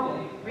not a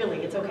problem, really,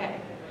 it's okay.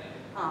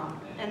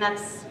 And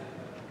that's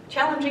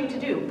challenging to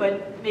do,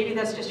 but maybe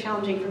that's just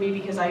challenging for me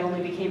because I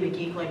only became a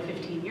geek like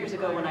 15 years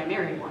ago when I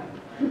married one.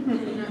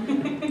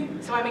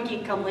 So I'm a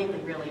geek come lately,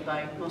 really,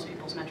 by most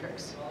people's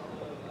metrics.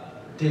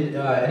 Did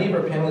any of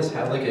our panelists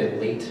have like a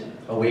late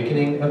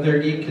awakening of their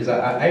geek? Because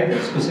I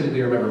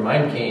specifically remember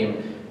mine came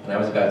when I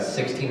was about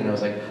 16 and I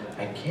was like,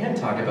 I can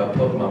talk about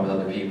Pokemon with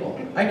other people.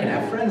 I can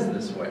have friends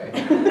this way.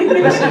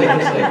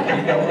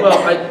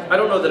 Well, I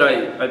don't know that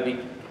I've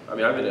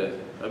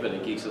been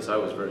a geek since I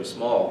was very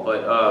small,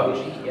 but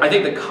I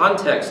think the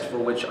context for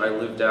which I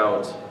lived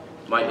out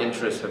my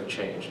interests have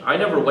changed. I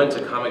never went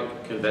to comic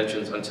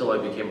conventions until I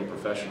became a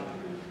professional.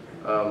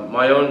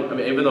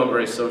 Even though I'm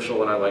very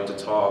social and I like to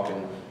talk,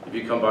 and if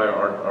you come by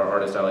our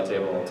artist alley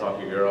table, I'll talk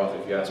your ear off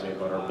if you ask me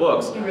about our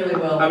books. You really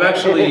will. I'm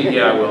actually,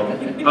 yeah, I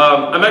will.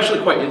 I'm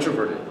actually quite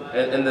introverted,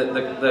 and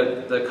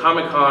the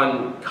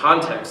Comic-Con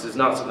context is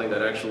not something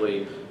that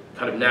actually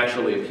kind of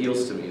naturally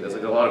appeals to me. There's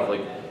like a lot of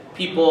like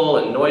people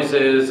and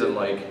noises, and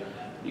like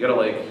you gotta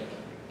like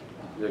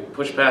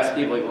push past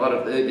people. Like a lot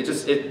of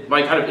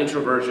my kind of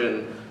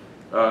introversion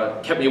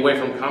kept me away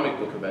from comic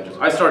book conventions.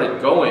 I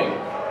started going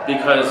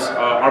because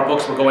our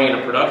books were going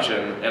into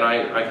production, and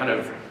I kind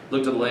of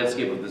looked at the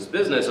landscape of this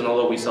business, and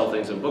although we sell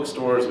things in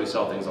bookstores, we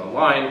sell things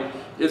online,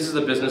 this is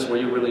a business where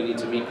you really need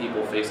to meet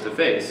people face to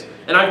face.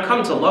 And I've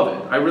come to love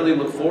it. I really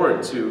look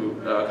forward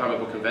to comic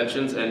book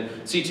conventions, and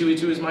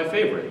C2E2 is my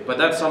favorite. But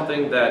that's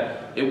something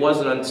that it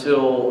wasn't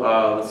until,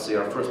 let's see,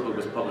 our first book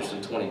was published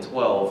in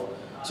 2012.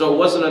 So it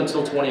wasn't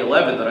until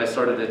 2011 that I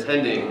started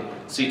attending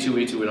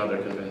C2E2 and other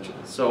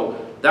conventions. So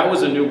that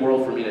was a new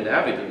world for me to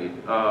navigate.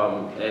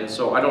 And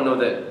so I don't know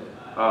that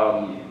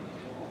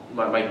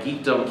my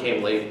geekdom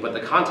came late, but the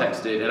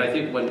context did. And I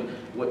think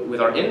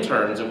with our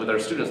interns and with our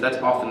students, that's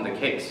often the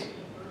case.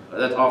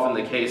 That's often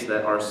the case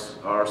that our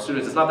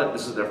students, it's not that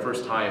this is their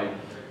first time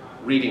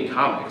reading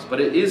comics, but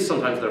it is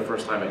sometimes their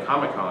first time at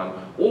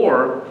Comic-Con,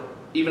 or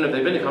even if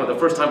they've been to Comic-Con, the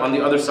first time on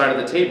the other side of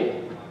the table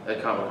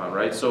at Comic-Con,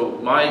 right? So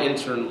my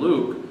intern,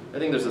 Luke, I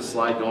think there's a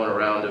slide going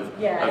around of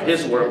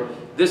his work.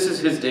 This is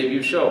his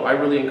debut show. I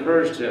really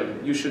encouraged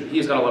him.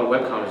 He's got a lot of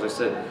webcomics. I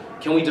said,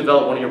 can we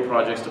develop one of your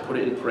projects to put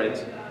it in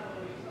print?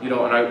 You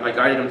know, and I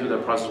guided him through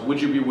that process.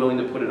 Would you be willing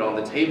to put it on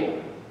the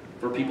table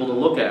for people to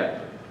look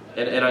at?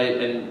 And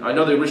I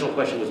know the original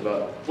question was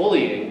about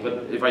bullying, but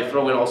if I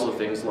throw in also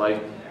things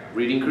like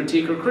reading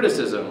critique or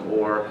criticism,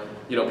 or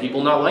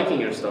people not liking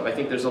your stuff, I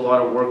think there's a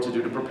lot of work to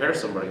do to prepare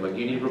somebody. Like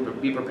you need to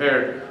be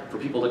prepared for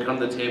people to come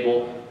to the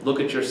table, look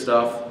at your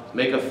stuff,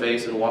 make a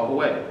face, and walk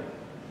away.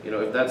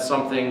 If that's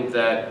something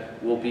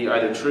that will be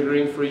either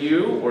triggering for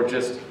you or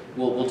just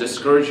will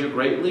discourage you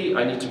greatly,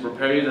 I need to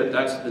prepare you that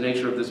that's the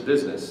nature of this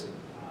business.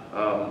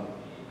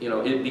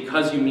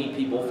 Because you meet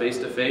people face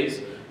to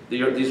face,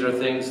 these are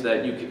things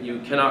that you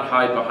cannot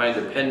hide behind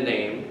a pen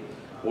name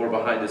or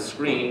behind a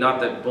screen. Not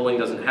that bullying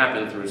doesn't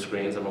happen through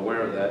screens, I'm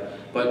aware of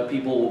that, but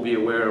people will be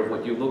aware of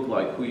what you look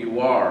like, who you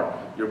are,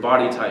 your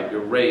body type,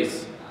 your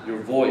race, your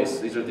voice.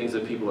 These are things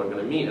that people are going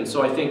to meet. And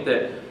so I think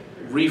that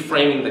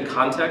reframing the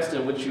context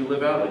in which you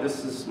live out, like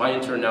this is my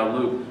intern now,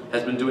 Luke,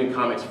 has been doing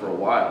comics for a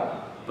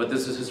while, but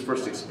this is his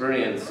first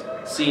experience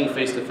seeing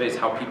face to face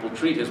how people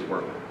treat his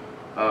work.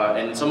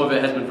 And some of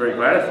it has been very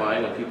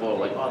gratifying when people are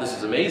like, oh, this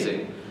is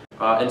amazing.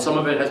 And some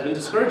of it has been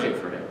discouraging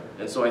for him.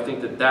 And so I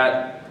think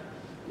that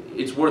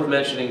it's worth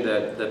mentioning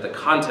that the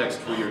context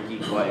for your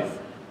geek life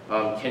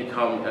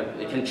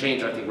it can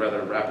change, I think,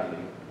 rather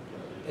rapidly.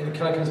 And it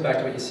kind of comes back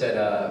to what you said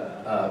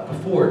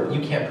before.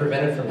 You can't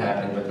prevent it from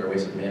happening, but there are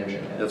ways of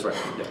managing it. That's right,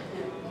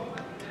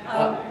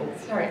 yeah.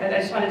 Sorry,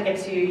 I just wanted to get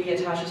to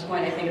Ytasha's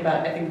point, I think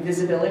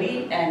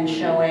visibility and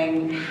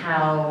showing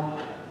how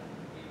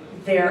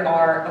there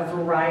are a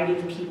variety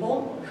of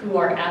people who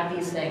are at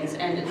these things,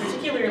 and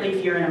particularly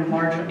if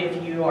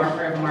you are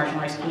part of a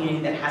marginalized community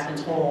that has been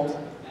told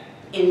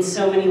in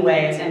so many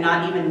ways, and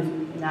not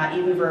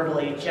even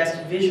verbally,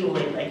 just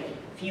visually. Like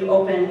if you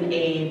open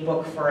a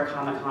book for a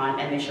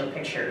Comic-Con and they show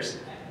pictures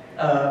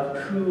of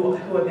who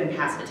have been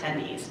past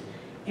attendees,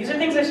 these are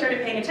things I've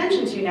started paying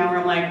attention to now, where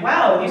I'm like,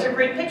 wow, these are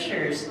great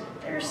pictures.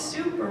 They're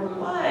super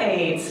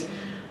white.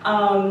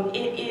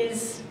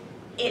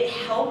 It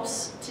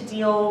helps to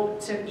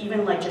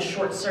even like just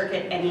short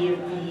circuit any of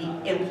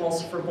the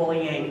impulse for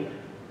bullying,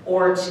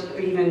 or to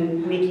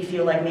even make you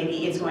feel like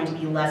maybe it's going to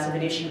be less of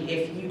an issue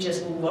if you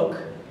just look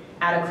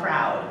at a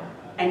crowd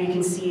and you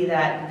can see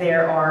that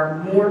there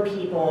are more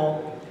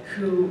people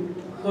who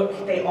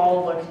they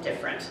all look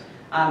different.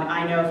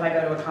 I know if I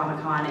go to a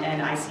Comic-Con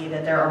and I see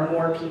that there are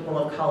more people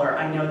of color,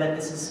 I know that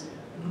this is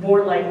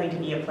more likely to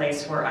be a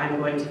place where I'm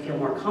going to feel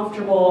more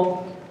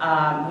comfortable.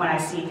 When I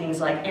see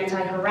things like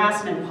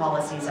anti-harassment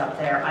policies up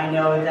there, I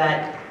know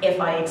that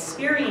if I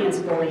experience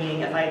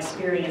bullying, if I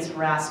experience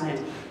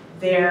harassment,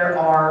 there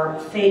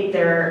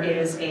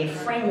is a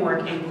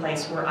framework in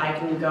place where I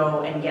can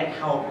go and get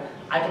help.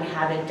 I can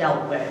have it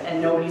dealt with,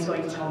 and nobody's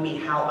going to tell me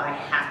how I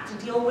have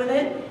to deal with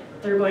it.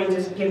 They're going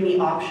to give me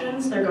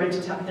options. They're going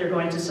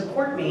to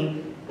support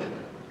me,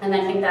 and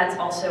I think that's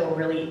also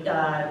really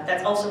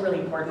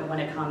important when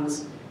it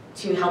comes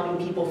to helping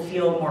people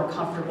feel more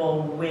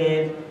comfortable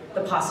with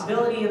the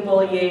possibility of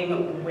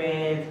bullying,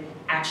 with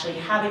actually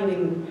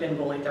having been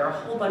bullied. There are a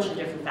whole bunch of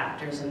different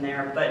factors in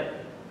there, but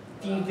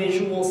the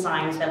visual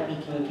signs that we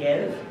can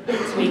give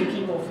to make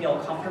people feel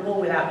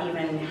comfortable without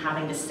even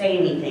having to say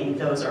anything,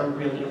 those are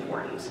really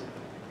important.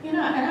 You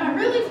know, and I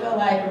really feel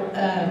like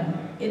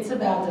it's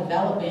about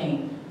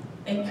developing,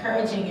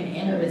 encouraging an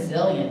inner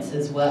resilience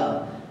as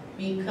well.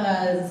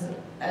 Because,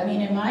 I mean,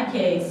 in my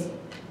case,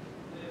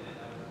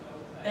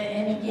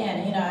 and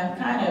again, you know, I'm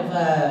kind of,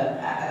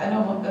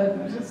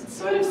 just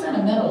sort of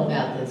sentimental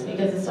about this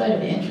because it's sort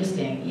of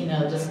interesting, you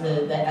know, just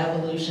the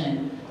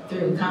evolution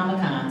through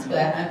Comic-Cons.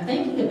 But I'm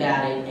thinking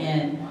about it,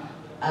 and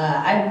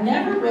I've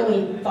never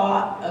really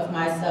thought of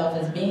myself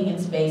as being in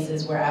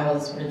spaces where I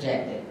was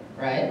rejected,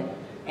 right?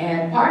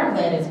 And part of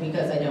that is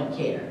because I don't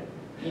care.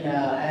 You know,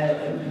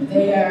 I'm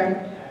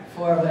there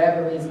for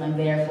whatever reason I'm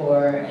there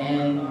for,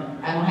 and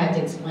I don't have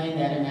to explain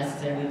that or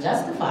necessarily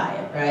justify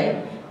it,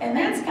 right? And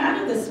that's kind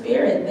of the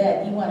spirit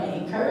that you want to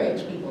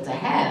encourage people to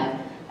have.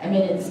 I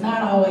mean, it's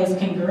not always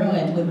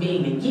congruent with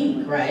being a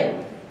geek,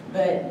 right?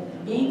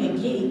 But being a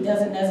geek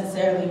doesn't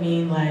necessarily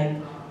mean like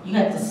you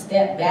have to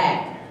step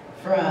back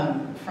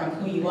from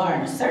who you are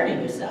and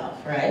asserting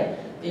yourself, right?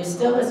 There's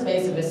still a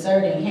space of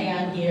asserting, hey,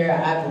 I'm here,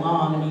 I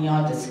belong. I mean, you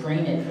don't have to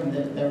scream it from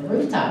the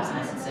rooftops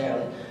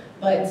necessarily.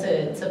 But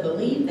to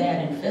believe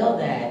that and feel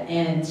that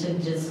and to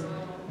just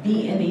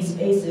be in these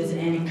spaces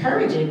and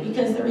encourage it,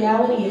 because the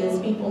reality is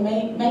people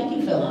make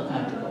you feel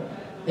uncomfortable.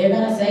 They're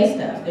gonna say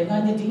stuff, they're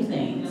going to do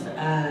things.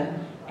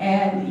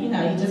 And you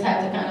know, you just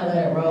have to kind of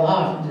let it roll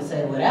off and just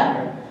say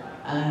whatever.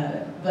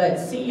 But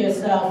see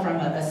yourself from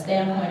a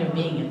standpoint of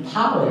being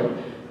empowered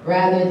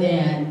rather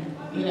than,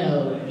 you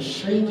know,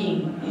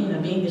 shrieking, you know,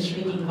 being the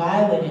shrieking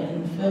violet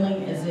and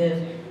feeling as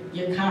if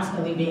you're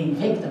constantly being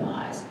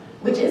victimized.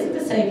 Which isn't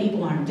to say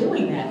people aren't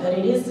doing that, but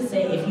it is to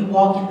say if you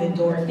walk in the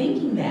door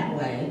thinking that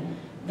way,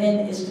 then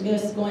it's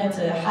just going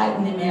to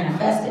heighten and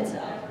manifest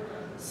itself.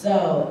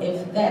 So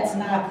if that's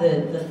not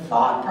the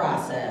thought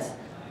process,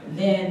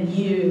 then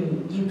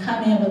you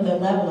come in with a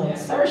level of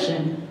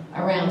assertion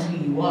around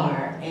who you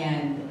are,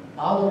 and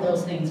all of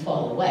those things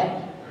fall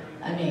away.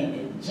 I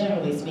mean,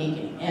 generally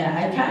speaking. And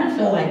I kind of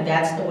feel like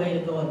that's the way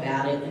to go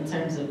about it in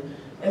terms of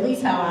at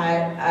least how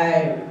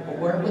I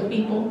work with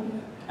people.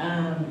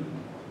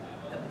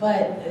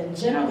 But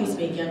generally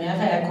speaking, I mean, I've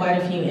had quite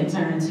a few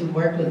interns who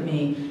worked with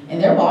me, and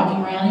they're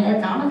walking around here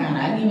at Comic-Con.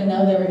 I didn't even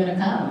know they were going to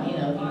come, you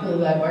know, people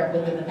who I've worked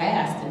with in the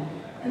past.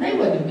 And they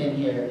wouldn't have been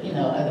here, you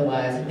know,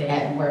 otherwise if they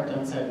hadn't worked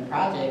on certain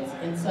projects.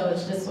 And so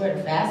it's just sort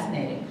of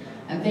fascinating.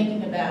 I'm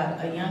thinking about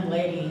a young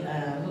lady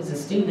who's a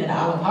student at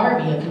Olive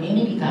Harvey, a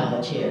community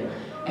college here.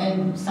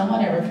 And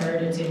someone had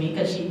referred her to me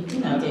because she,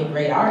 you know, did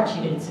great art. She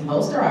did some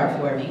poster art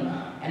for me.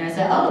 And I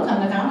said, oh,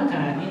 come to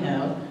Comic-Con, you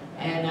know.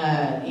 And,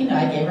 you know,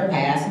 I gave her a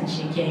pass and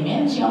she came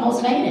in and she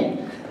almost fainted.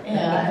 You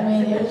know, I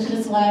mean, it was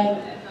just like,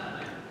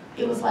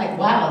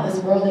 wow, this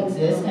world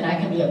exists and I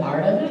can be a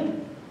part of it.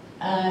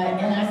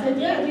 And I said,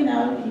 yeah, you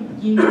know,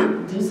 you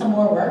do some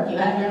more work, you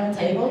have your own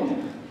table,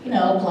 you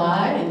know,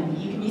 apply, and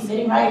you can be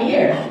sitting right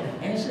here.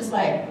 And it's just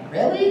like,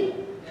 really?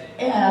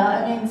 Yeah,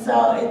 I mean,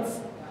 so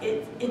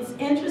it's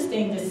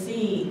interesting to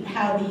see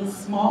how these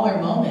smaller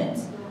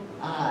moments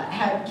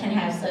can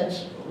have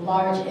such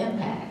large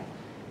impact.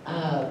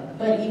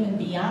 But even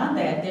beyond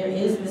that, there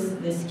is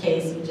this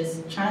case of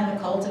just trying to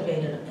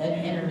cultivate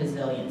an inner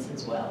resilience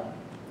as well.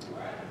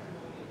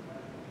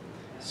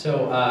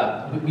 So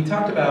we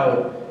talked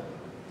about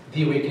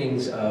the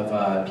awakenings of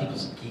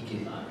people's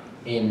geek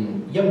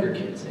in younger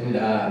kids, and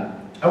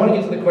I want to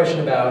get to the question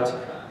about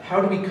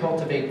how do we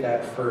cultivate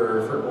that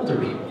for older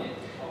people.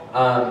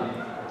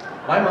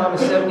 My mom is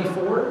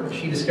 74.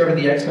 She discovered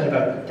the X-Men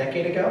about a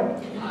decade ago.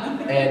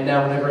 And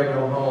now whenever I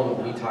go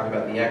home, we talk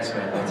about the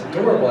X-Men. It's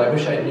adorable. I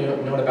wish I'd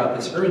known about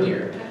this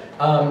earlier.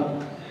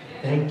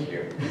 Thank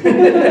you.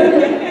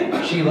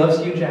 She loves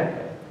Hugh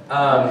Jackman.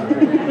 I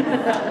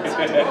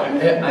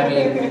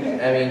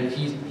mean,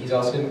 he's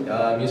also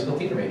a musical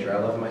theater major. I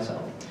love him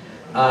myself.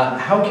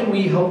 How can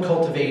we help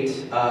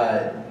cultivate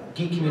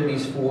geek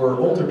communities for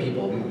older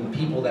people,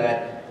 people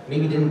that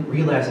maybe didn't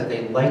realize that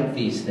they liked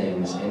these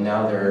things, and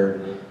now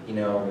they're, you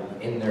know,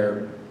 in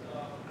their,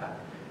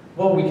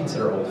 what we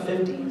consider old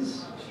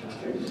 50s?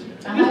 We just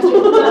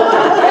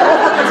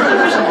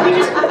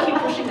keep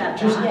pushing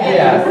that.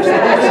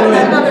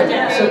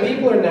 Yeah. So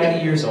people are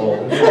 90 years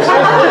old. They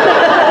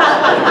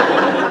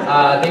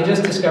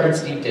just discovered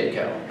Steve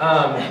Ditko.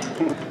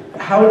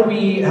 How do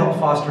we help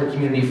foster a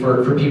community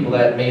for people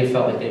that may have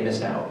felt like they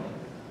missed out?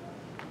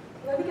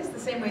 Well, I think it's the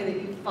same way that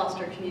you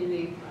foster a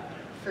community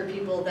for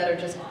people that are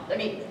just, I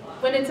mean,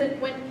 when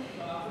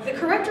the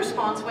correct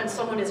response when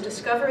someone is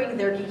discovering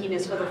their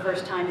geekiness for the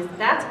first time is,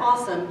 that's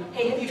awesome,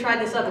 hey, have you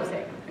tried this other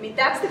thing? I mean,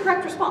 that's the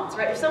correct response,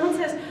 right? If someone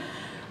says,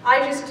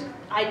 I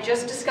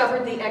just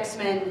discovered the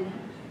X-Men,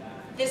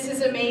 this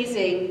is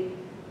amazing,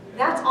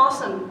 that's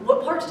awesome,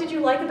 what parts did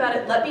you like about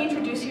it? Let me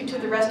introduce you to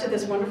the rest of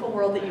this wonderful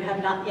world that you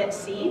have not yet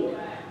seen.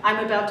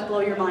 I'm about to blow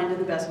your mind in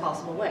the best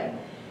possible way.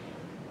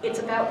 It's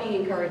about being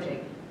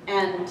encouraging.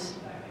 And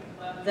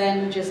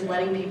than just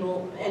letting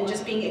people, and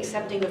just being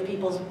accepting of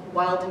people's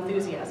wild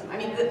enthusiasm. I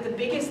mean, the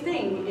biggest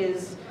thing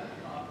is,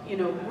 you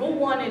know, rule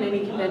 1 in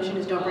any convention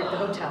is don't break the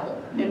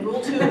hotel, and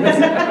rule 2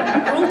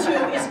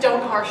 is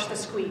don't harsh the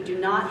squeak. Do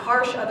not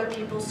harsh other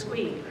people's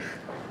squeak.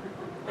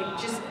 Like,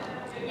 just,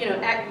 you know,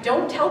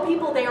 don't tell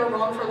people they are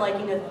wrong for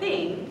liking a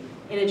thing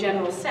in a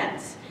general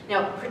sense.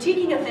 Now,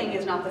 critiquing a thing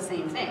is not the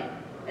same thing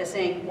as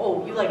saying,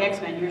 oh, you like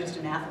X-Men, you're just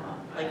anathema.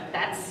 Like,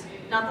 that's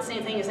not the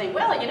same thing as saying,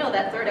 well, you know,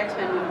 that third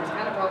X-Men movie was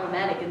kind of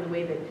problematic in the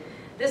way that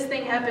this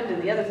thing happened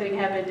and the other thing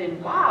happened,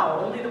 and wow,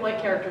 only the white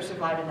character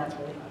survived and that's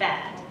really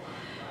bad.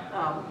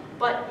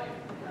 But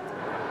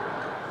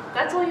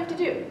that's all you have to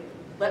do.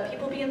 Let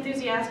people be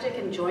enthusiastic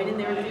and join in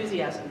their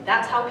enthusiasm.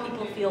 That's how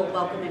people feel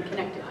welcome and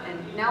connected.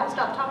 And now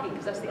stop talking,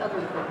 because that's the other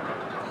important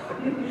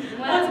thing.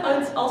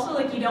 Well, it's also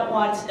like you don't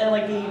want,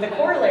 like the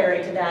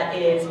corollary to that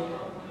is,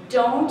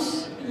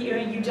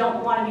 you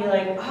don't want to be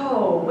like,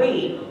 oh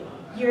wait,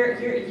 you're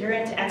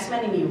into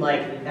X-Men and you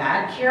like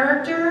that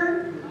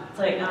character? It's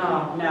like,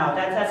 oh no,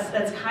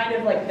 that's kind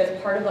of like,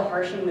 that's part of the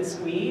harshing the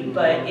squeak,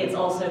 but it's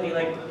also the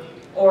like,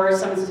 or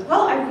someone says,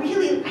 well, I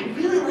really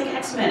like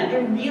X-Men, I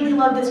really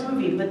love this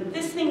movie, but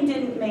this thing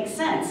didn't make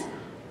sense.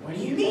 What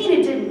do you mean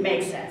it didn't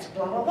make sense?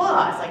 Blah, blah,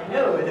 blah. It's like,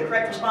 no, the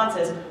correct response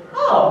is,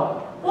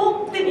 oh,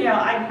 well, then, you know,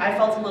 I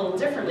felt a little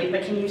differently,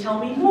 but can you tell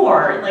me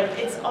more? Like,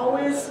 it's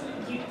always,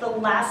 the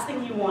last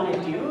thing you want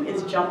to do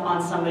is jump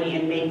on somebody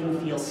and make them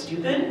feel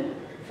stupid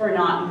for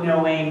not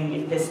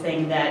knowing this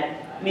thing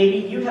that maybe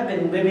you have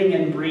been living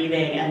and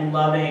breathing and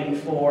loving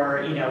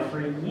for, you know,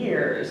 for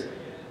years,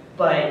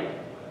 but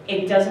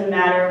it doesn't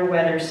matter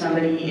whether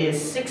somebody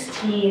is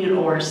 16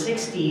 or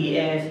 60,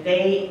 if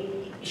they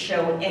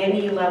show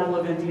any level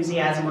of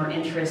enthusiasm or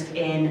interest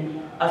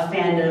in a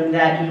fandom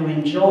that you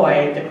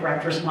enjoy, the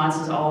correct response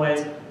is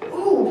always,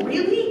 ooh,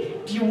 really?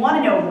 Do you want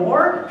to know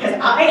more? Because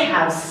I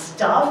have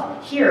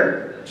stuff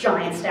here.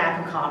 Giant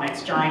stack of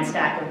comics, giant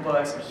stack of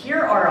books. Here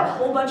are a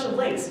whole bunch of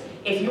links.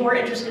 If you are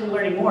interested in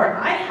learning more,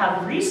 I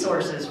have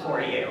resources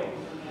for you.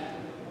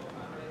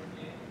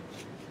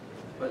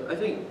 But I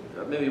think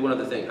maybe one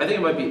other thing. I think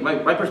it might be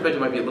my perspective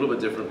might be a little bit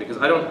different because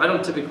I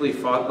don't typically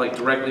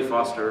directly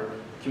foster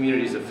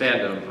communities of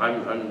fandom.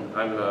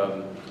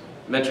 I'm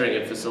mentoring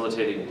and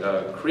facilitating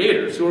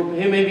creators who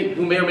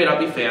may or may not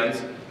be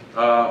fans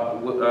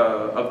of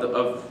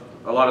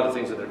a lot of the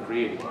things that they're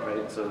creating.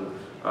 Right. So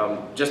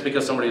just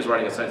because somebody is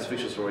writing a science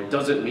fiction story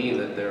doesn't mean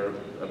that they're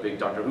a big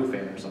Doctor Who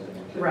fan or something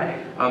like that.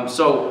 Right.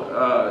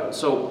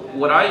 So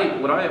what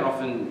I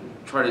often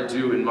try to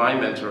do in my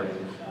mentoring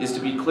is to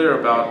be clear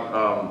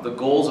about the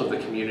goals of the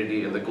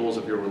community and the goals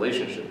of your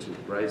relationship to it,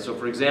 right? So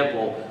for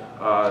example,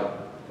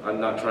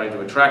 I'm not trying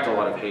to attract a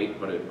lot of hate,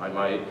 but I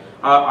might.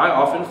 I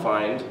often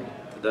find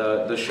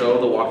the show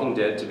The Walking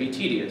Dead to be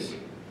tedious,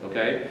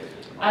 okay?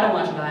 I don't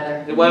watch it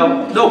either.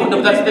 Well,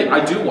 no, that's the thing.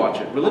 I do watch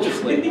it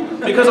religiously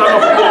because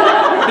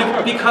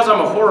I'm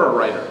a horror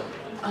writer.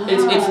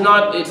 It's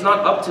not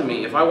up to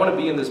me. If I want to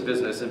be in this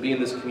business and be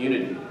in this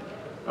community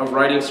of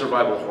writing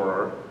survival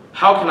horror,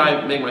 how can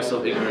I make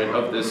myself ignorant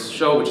of this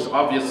show, which is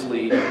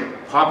obviously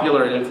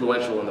popular and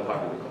influential in the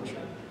popular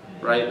culture,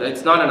 right?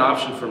 It's not an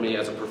option for me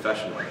as a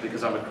professional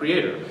because I'm a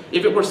creator.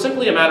 If it were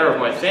simply a matter of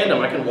my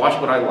fandom, I can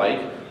watch what I like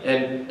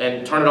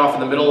and turn it off in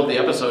the middle of the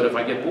episode if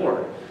I get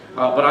bored.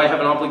 But I have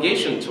an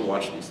obligation to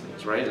watch these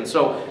things, right? And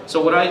so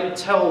what I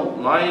tell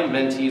my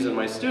mentees and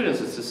my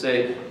students is to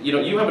say, you know,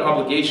 you have an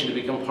obligation to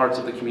become parts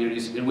of the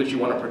communities in which you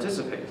want to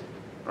participate,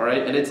 all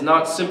right? And it's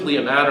not simply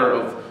a matter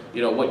of,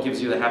 you know, what gives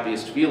you the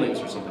happiest feelings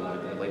or something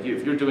like that. Like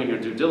if you're doing your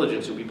due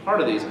diligence, you'll be part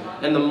of these.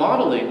 And the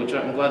modeling, which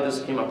I'm glad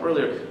this came up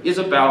earlier, is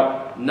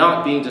about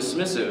not being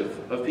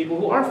dismissive of people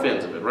who are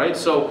fans of it, right?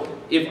 So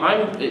if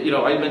I'm, you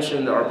know, I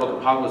mentioned our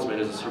book Apocalypse Man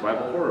is a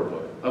survival horror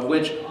book, of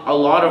which a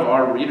lot of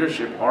our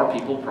readership are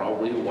people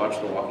probably who watch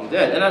The Walking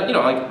Dead. And you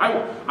know, like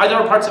there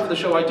are parts of the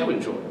show I do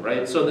enjoy,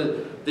 right? So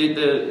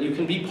you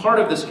can be part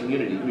of this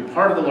community, you can be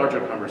part of the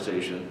larger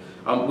conversation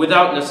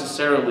without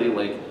necessarily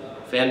like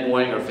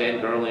fanboying or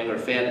fangirling or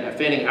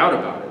fanning out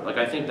about it. Like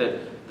I think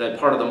that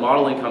part of the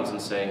modeling comes in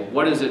saying,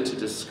 what is it to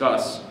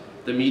discuss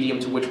the medium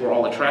to which we're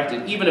all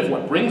attracted, even if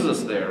what brings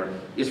us there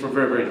is for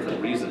very, very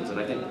different reasons. And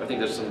I think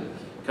there's some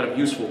kind of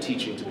useful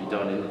teaching to be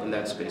done in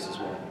that space as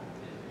well.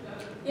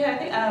 Yeah,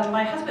 I think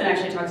my husband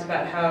actually talks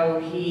about how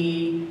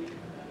he's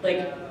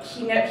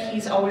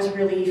always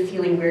really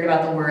feeling weird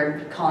about the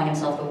word, calling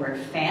himself the word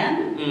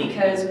fan,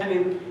 because, I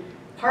mean,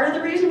 part of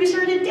the reason we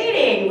started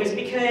dating was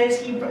because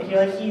he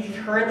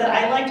heard that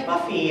I liked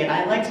Buffy and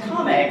I liked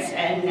comics,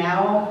 and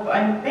now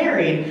I'm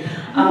married.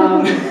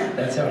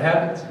 That's how it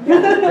happens.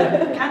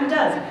 Yeah, it kind of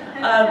does.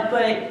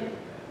 But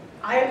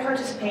I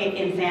participate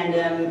in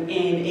fandom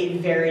in a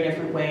very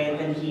different way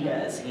than he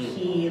does.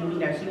 He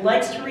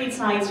likes to read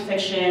science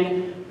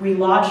fiction. We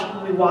watch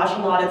a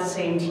lot of the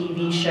same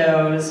TV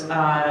shows.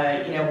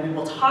 We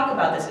will talk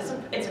about this.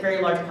 It's a very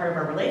large part of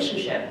our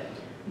relationship,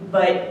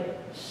 but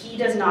he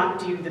does not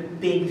do the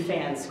big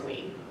fan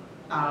squeak.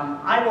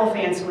 I will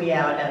fan squee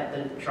out at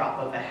the drop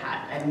of a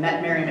hat. I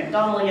met Mary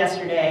Amendola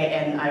yesterday,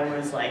 and I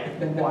was like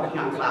walking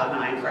on cloud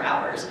 9 for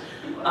hours.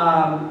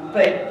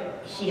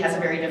 But he has a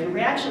very different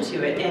reaction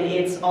to it, and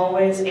it's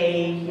always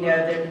a, you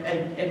know,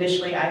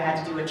 initially I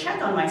had to do a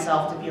check on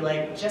myself to be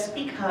like, just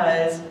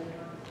because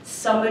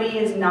somebody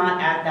is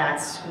not at that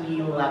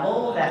squee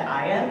level that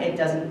I am, it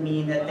doesn't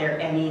mean that they're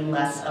any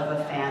less of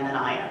a fan than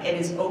I am. It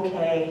is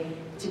okay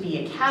to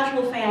be a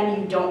casual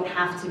fan. You don't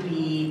have to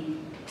be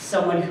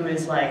someone who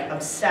is like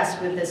obsessed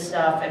with this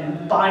stuff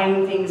and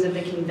buying things at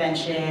the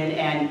convention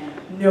and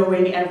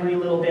knowing every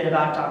little bit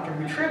about Doctor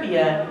Who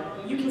trivia.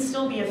 You can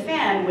still be a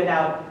fan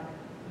without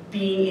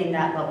being in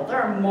that level.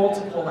 There are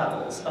multiple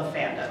levels of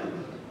fandom,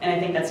 and I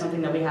think that's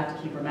something that we have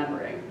to keep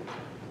remembering.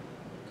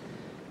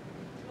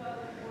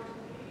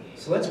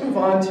 So let's move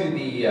on to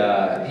the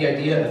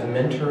idea of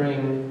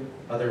mentoring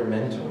other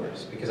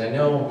mentors, because I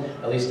know,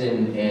 at least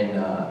in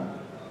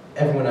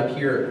everyone up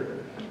here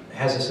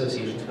has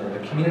associations with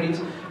other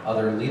communities,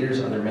 other leaders,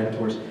 other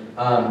mentors.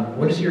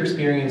 What is your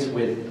experience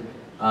with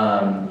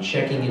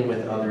checking in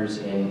with others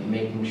and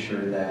making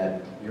sure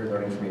that you're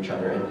learning from each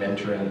other and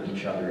mentoring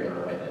each other in a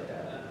way like that?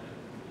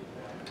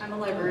 I'm a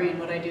librarian.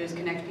 What I do is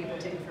connect people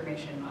to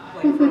information,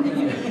 like for a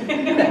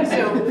living.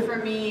 So for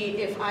me,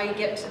 if I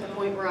get to the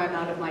point where I'm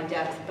out of my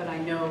depth, but I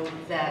know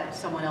that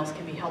someone else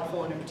can be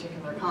helpful in a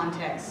particular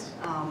context,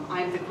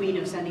 I'm the queen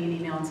of sending an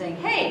email and saying,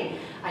 hey,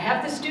 I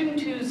have this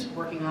student who's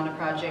working on a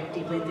project,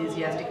 deeply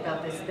enthusiastic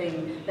about this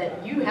thing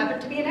that you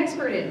happen to be an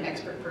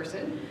expert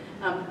person.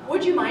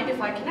 Would you mind if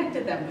I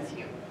connected them with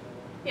you?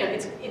 You know,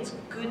 it's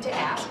good to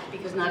ask,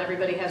 because not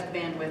everybody has the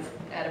bandwidth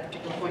at a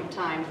particular point in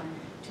time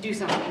to do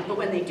something, but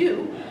when they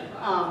do,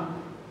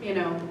 you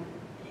know,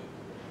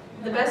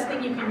 the best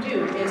thing you can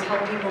do is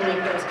help people make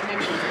those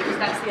connections, because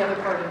that's the other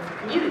part of the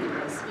community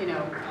is, you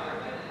know,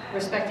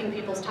 respecting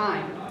people's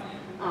time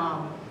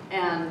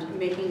and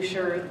making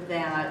sure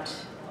that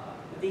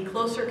the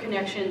closer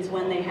connections,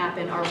 when they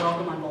happen, are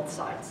welcome on both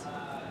sides.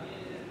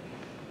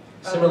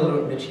 Similar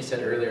to what Michi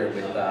said earlier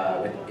with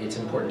it's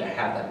important to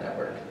have that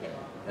network.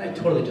 And I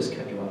totally just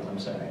cut you off, I'm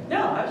sorry. No,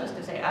 I was just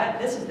going to say,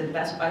 this is the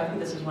best, I think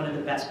this is one of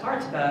the best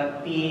parts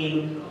about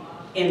being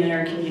in the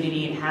nerd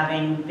community and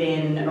having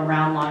been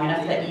around long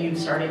enough that you've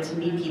started to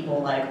meet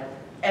people. Like,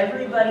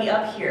 everybody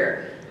up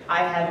here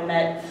I have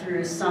met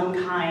through some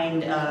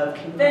kind of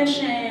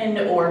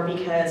convention, or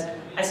because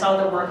I saw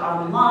their work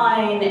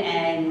online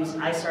and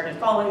I started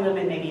following them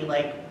and maybe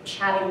like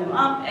chatting them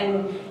up,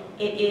 and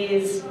it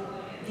is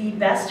the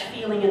best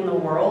feeling in the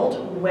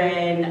world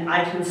when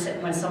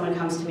when someone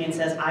comes to me and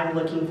says, I'm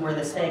looking for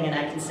this thing, and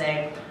I can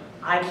say,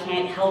 I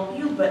can't help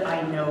you, but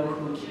I know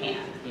who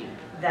can.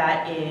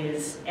 That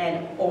is,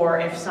 or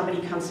if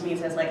somebody comes to me and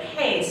says like,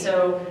 hey,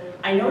 so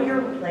I know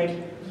you're like,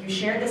 you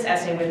shared this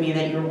essay with me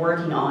that you're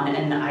working on,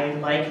 and I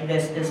like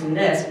this, this, and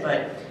this,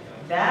 but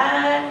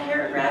that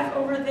paragraph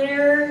over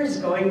there is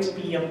going to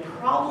be a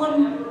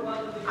problem.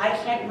 I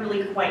can't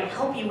really quite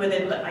help you with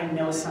it, but I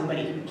know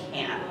somebody who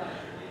can.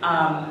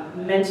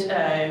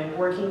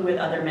 Working with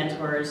other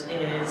mentors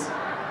is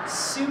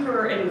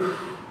super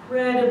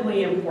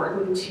incredibly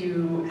important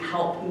to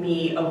help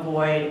me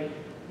avoid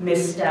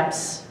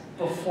missteps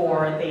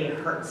before they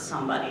hurt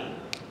somebody.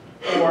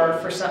 Or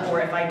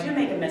if I do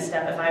make a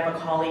misstep, if I have a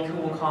colleague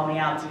who will call me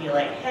out to be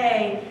like,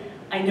 hey,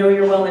 I know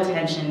you're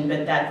well-intentioned,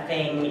 but that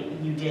thing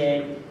you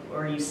did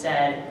or you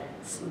said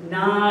is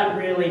not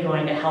really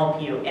going to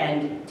help you.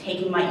 And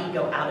taking my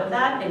ego out of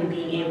that and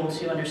being able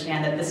to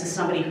understand that this is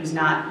somebody who's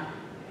not.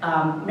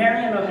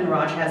 Marianne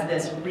Mohan-Raj has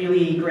this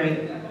really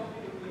great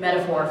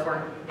metaphor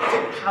for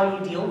how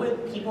you deal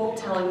with people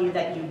telling you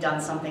that you've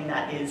done something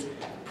that is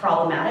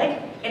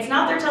problematic. It's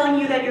not they're telling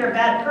you that you're a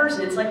bad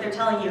person, it's like they're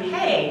telling you,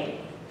 hey,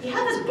 you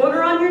have this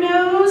booger on your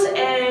nose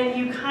and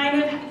you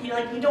kind of,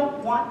 you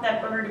don't want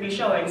that booger to be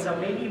showing, so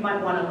maybe you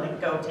might want to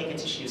like go take a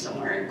tissue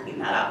somewhere and clean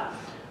that up.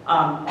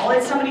 All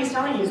that somebody's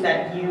telling you is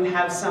that you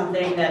have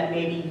something that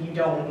maybe you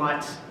don't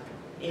want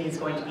is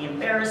going to be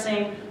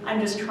embarrassing. I'm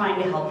just trying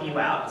to help you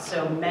out.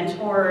 So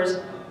mentors,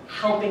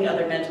 helping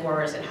other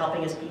mentors and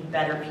helping us be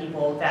better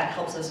people, that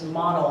helps us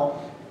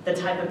model the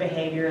type of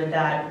behavior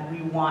that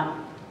we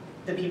want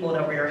the people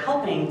that we are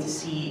helping to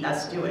see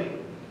us doing.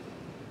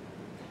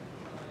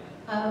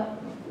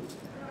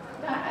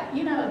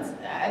 You know,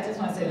 I just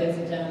want to say there's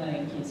a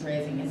gentleman who keeps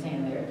raising his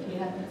hand there. If you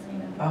haven't seen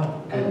him.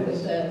 Oh,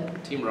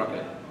 goodness. Team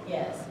Rocket.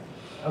 Yes.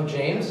 Oh,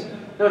 James?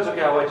 No, it's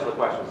okay. I'll wait till the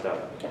questions done.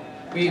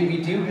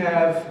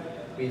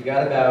 We've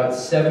got about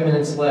 7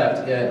 minutes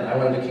left, and I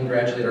wanted to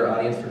congratulate our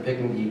audience for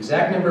picking the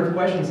exact number of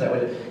questions that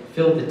would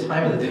fill the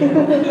time of the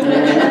panel.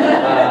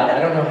 I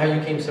don't know how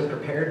you came so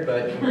prepared,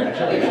 but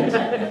congratulations.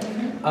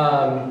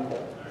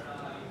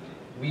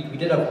 We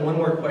did have one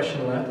more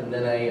question left, and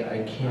then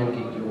I can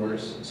get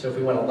yours. So if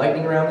we want to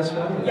lightning round this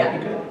one, would that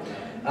be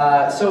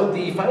good? So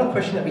the final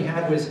question that we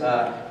had was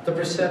the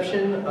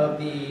perception of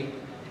the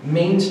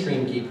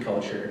mainstream geek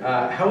culture.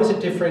 How is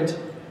it different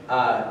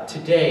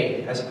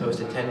today as opposed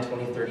to 10,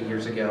 20, 30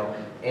 years ago?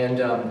 And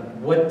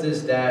what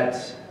does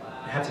that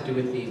have to do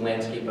with the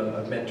landscape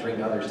of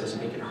mentoring others? Does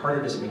it make it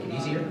harder? Does it make it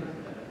easier?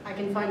 I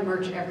can find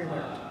merch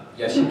everywhere.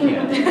 Yes, you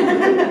can.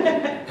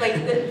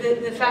 Like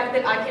the fact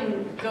that I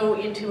can go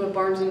into a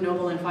Barnes &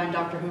 Noble and find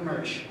Doctor Who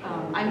merch.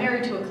 I'm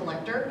married to a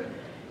collector.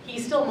 He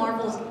still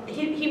marvels,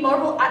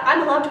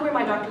 I'm allowed to wear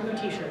my Doctor Who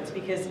t-shirts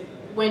because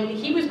when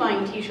he was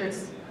buying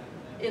t-shirts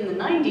in the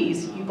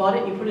 90s, you bought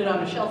it and you put it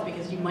on a shelf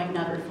because you might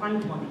never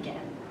find one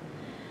again.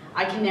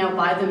 I can now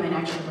buy them and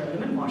actually wear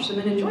them and wash them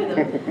and enjoy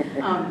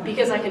them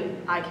because I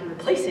can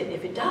replace it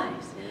if it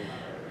dies.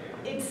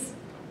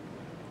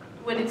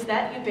 When it's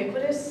that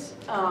ubiquitous,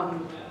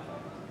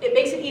 it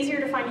makes it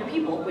easier to find your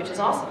people, which is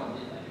awesome.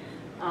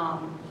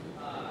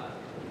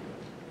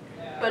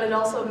 But it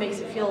also makes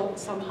it feel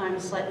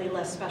sometimes slightly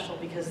less special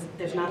because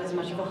there's not as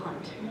much of a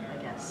hunt,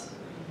 I guess.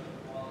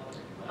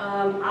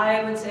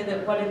 I would say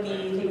that one of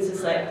the things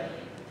is that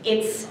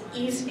it's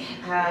easy,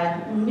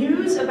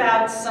 news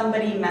about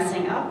somebody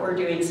messing up or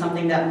doing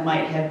something that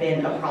might have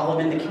been a problem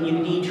in the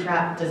community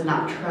did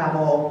not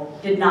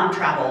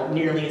travel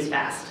nearly as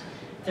fast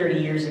 30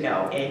 years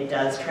ago. It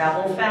does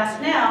travel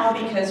fast now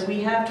because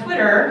we have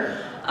Twitter.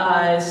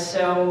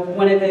 So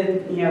one of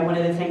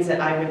the things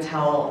that I would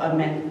tell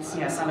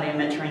somebody I'm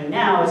mentoring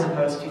now, as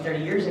opposed to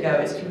 30 years ago,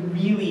 is to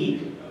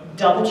really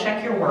double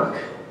check your work.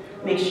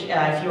 Make sure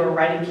if you are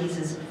writing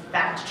pieces,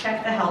 fact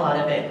check the hell out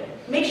of it.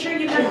 Make sure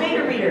you have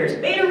beta readers.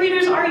 Beta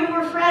readers are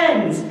your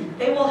friends.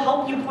 They will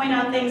help you point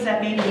out things that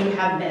maybe you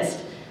have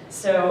missed.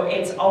 So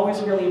it's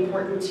always really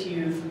important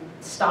to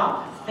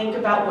stop, think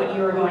about what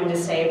you are going to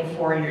say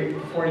before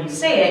you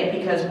say it,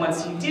 because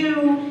once you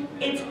do,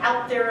 it's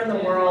out there in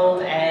the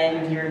world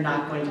and you're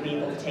not going to be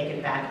able to take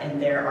it back,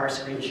 and there are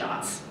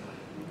screenshots.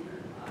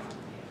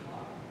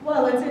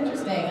 Well, it's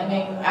interesting. I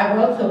mean, I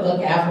wrote the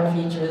book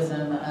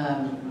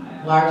Afrofuturism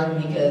largely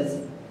because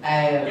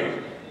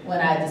when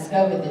I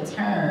discovered the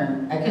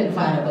term, I couldn't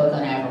find a book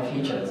on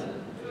Afrofuturism.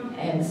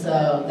 And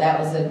so that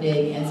was a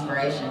big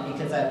inspiration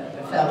because I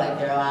felt like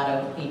there are a lot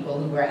of people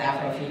who were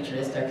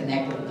Afrofuturists or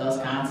connected with those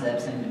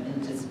concepts,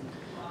 and just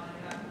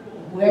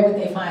where would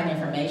they find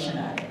information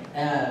on it?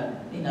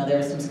 There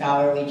were some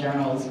scholarly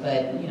journals,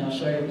 but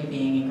short of you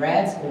being in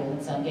grad school,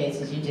 in some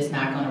cases you're just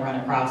not going to run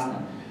across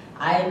them.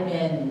 I've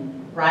been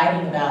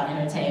writing about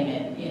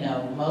entertainment,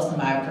 most of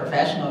my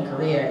professional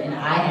career, and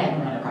I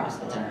hadn't run across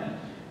the term.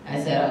 I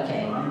said,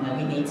 okay,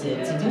 we need to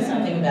do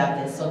something about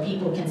this so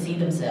people can see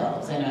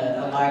themselves in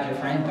a larger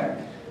framework.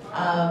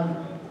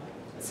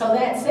 So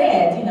that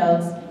said,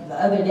 the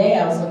other day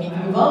I was looking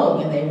through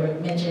Vogue and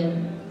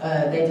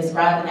they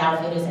described an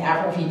outfit as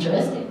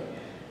Afrofuturistic.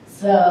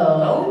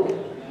 So,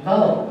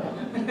 Vogue.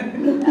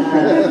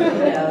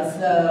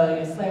 So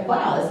it's like,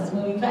 wow, this is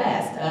moving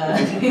fast.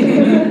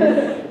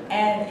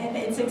 And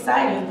it's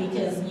exciting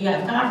because you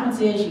have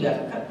conferences, you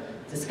have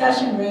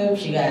discussion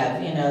groups, you have,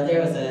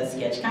 there was a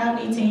sketch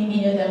comedy team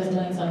here that was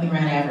doing something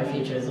around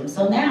Afrofuturism.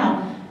 So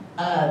now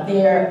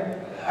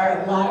there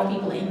are a lot of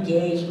people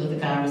engaged with the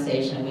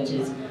conversation, which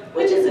is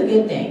a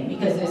good thing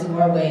because there's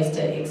more ways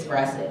to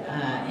express it.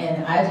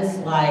 And I just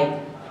like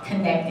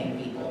connecting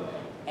people.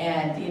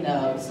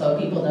 And, so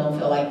people don't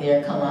feel like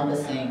they're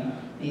Columbusing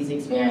these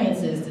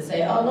experiences to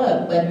say, oh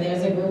look, but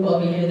there's a group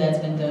over here that's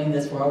been doing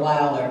this for a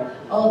while, or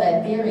oh,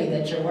 that theory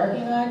that you're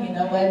working on, you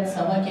know what,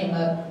 someone came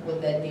up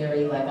with that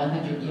theory like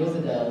 100 years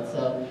ago,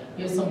 so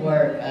here's some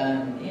work,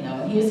 and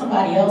here's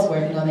somebody else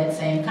working on that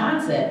same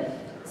concept,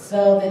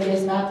 so that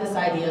there's not this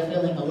idea of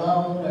feeling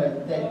alone, or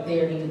that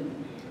they're even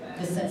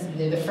the sense that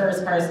they're the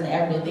first person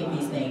ever to think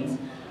these things.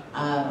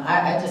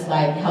 I just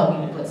like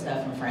helping to put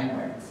stuff in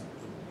frameworks.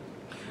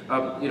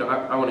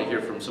 I want to hear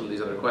from some of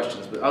these other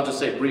questions, but I'll just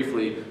say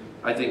briefly,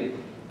 I think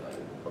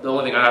the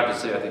only thing I have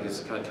to say, I think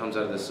is kind of comes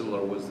out of this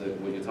similar was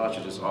that what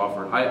Ytasha just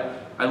offered.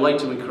 I like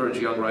to encourage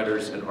young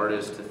writers and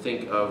artists to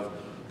think of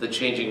the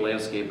changing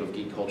landscape of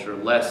geek culture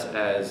less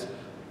as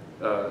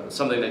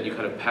something that you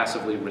kind of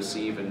passively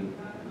receive and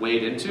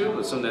wade into,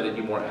 but something that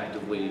you more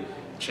actively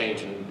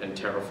change and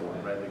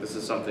terraform, right? Like this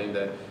is something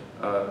that,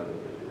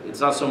 it's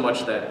not so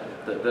much that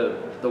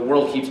the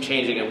world keeps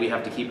changing and we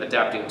have to keep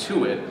adapting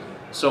to it,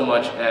 so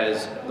much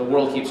as the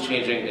world keeps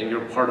changing and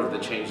you're part of the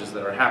changes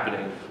that are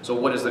happening. So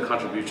what is the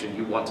contribution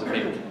you want to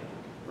make,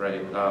 right?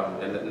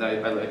 And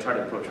I try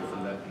to approach it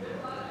from that.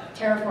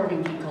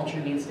 Terraforming geek culture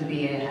needs to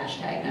be a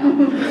hashtag now.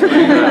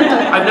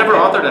 I've never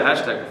authored a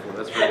hashtag before.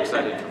 That's very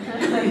exciting.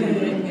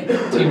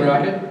 Team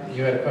Rocket,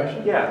 you had a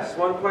question? Yes,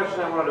 one question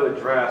I wanted to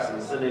address,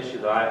 and this is an issue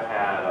that I've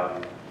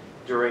had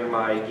during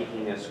my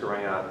geekiness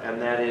growing up,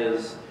 and that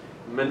is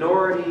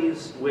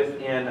minorities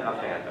within a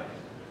fandom.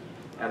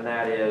 And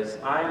that is,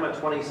 I am a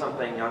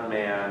 20-something young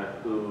man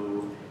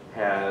who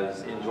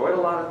has enjoyed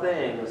a lot of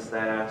things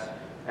and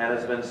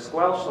has been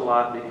squelched a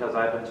lot because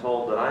I've been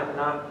told that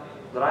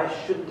I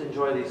shouldn't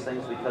enjoy these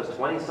things because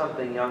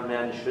 20-something young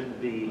men shouldn't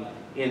be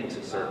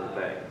into certain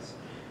things.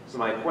 So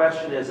my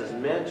question is, as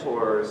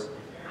mentors,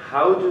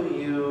 how do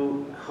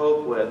you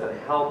cope with and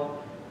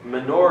help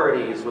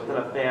minorities within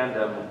a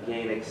fandom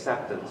gain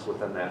acceptance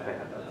within that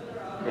fandom,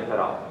 if at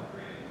all?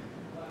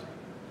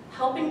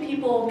 helping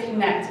people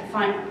connect,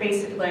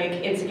 basically, like,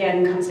 it's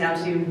again comes down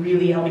to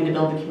really helping to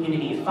build the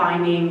community,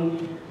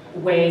 finding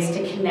ways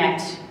to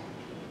connect,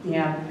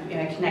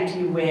 connect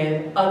you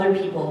with other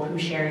people who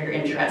share your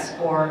interests,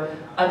 or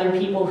other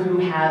people who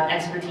have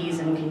expertise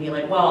and can be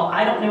like, well,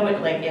 I don't know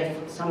what, like,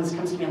 if someone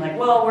comes to me like,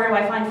 well, where do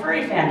I find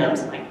furry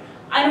fandoms? I'm like,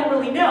 I don't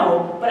really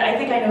know, but I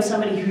think I know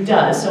somebody who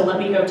does, so let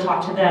me go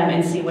talk to them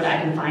and see what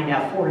I can find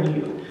out for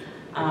you.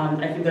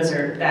 I think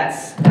that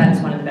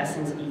is one of the best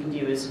things that you can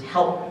do, is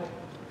help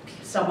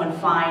someone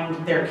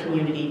find their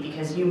community,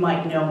 because you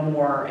might know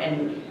more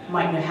and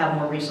might have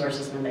more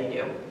resources than they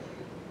do.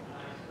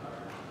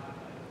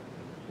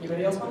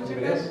 Anybody else want to do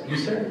this? You,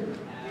 sir?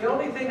 The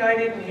only thing I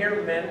didn't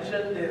hear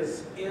mentioned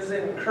is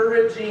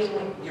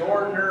encouraging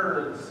your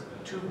nerds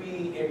to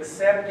be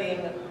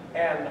accepting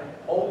and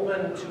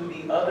open to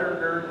the other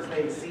nerds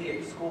they see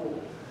at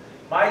school.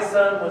 My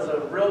son was a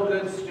real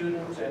good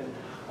student and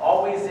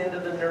always into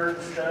the nerd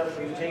stuff.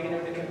 We've taken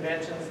him to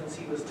conventions since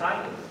he was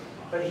tiny.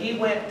 But he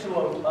went to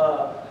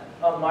a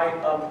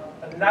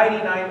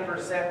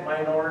 99%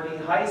 minority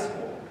high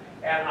school.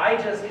 And I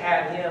just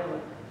had him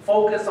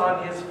focus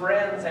on his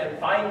friends and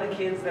find the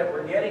kids that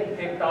were getting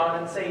picked on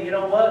and say, you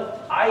know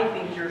what, I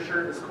think your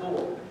shirt is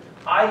cool.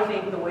 I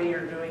think the way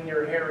you're doing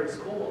your hair is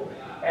cool.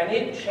 And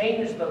it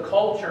changed the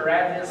culture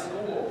at his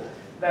school.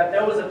 That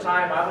there was a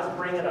time I was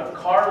bringing a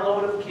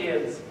carload of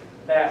kids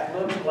that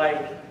looked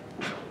like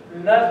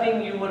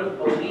nothing you would have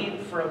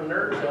believed from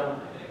nerddom.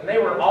 And they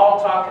were all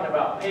talking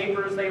about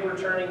papers they were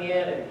turning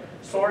in and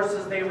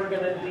sources they were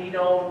going to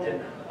denome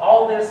and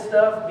all this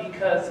stuff,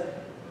 because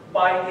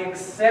by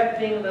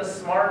accepting the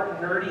smart,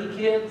 nerdy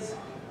kids,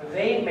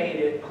 they made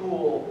it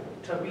cool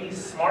to be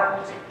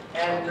smart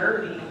and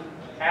nerdy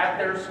at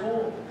their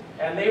school.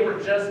 And they were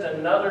just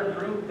another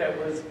group that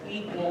was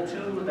equal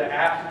to the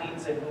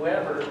athletes and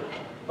whoever.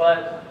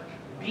 But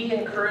be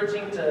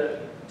encouraging to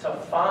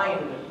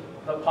find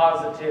the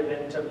positive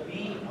and to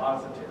be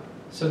positive.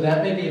 So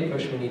that may be a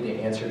question we need to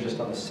answer just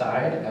on the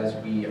side, as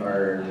we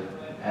are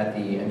at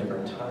the end of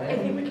our time. I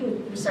think we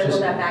can circle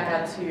that back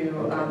out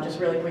to, just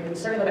really quick, and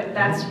circle that.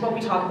 That's what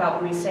we talk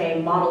about when we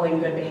say modeling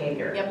good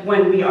behavior. Yep.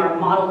 When we are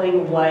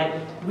modeling what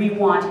we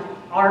want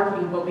our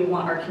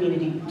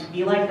community to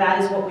be like, that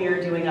is what we are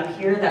doing up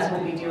here. That's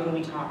what we do when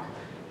we talk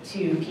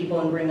to people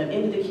and bring them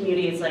into the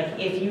community. It's like,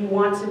 if you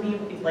want to be,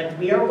 like,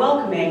 we are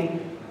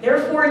welcoming,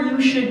 therefore you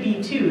should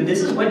be too.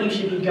 This is what you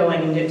should be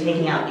going and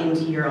taking out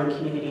into your own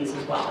communities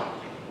as well.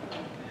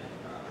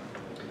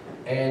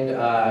 And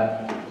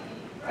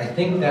I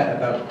think that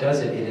about does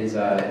it. It's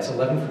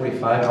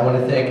 11:45. I want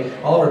to thank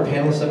all of our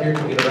panelists up here.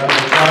 Can we get a round of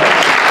applause?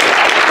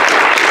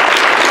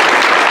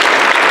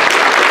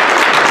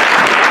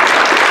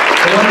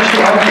 I want to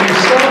all give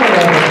yourself a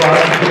round of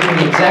applause for picking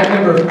the exact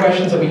number of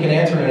questions that we can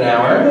answer in an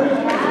hour.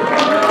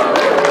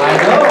 I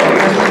know,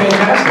 this is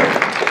fantastic.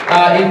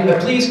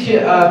 Please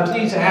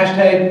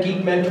hashtag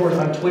Geek Mentors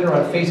on Twitter,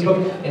 on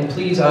Facebook, and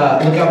please look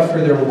out for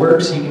their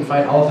work so you can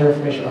find all of their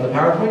information on the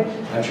PowerPoint.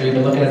 I'm sure you've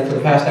been looking at it for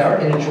the past hour,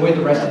 and enjoy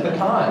the rest of the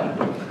con.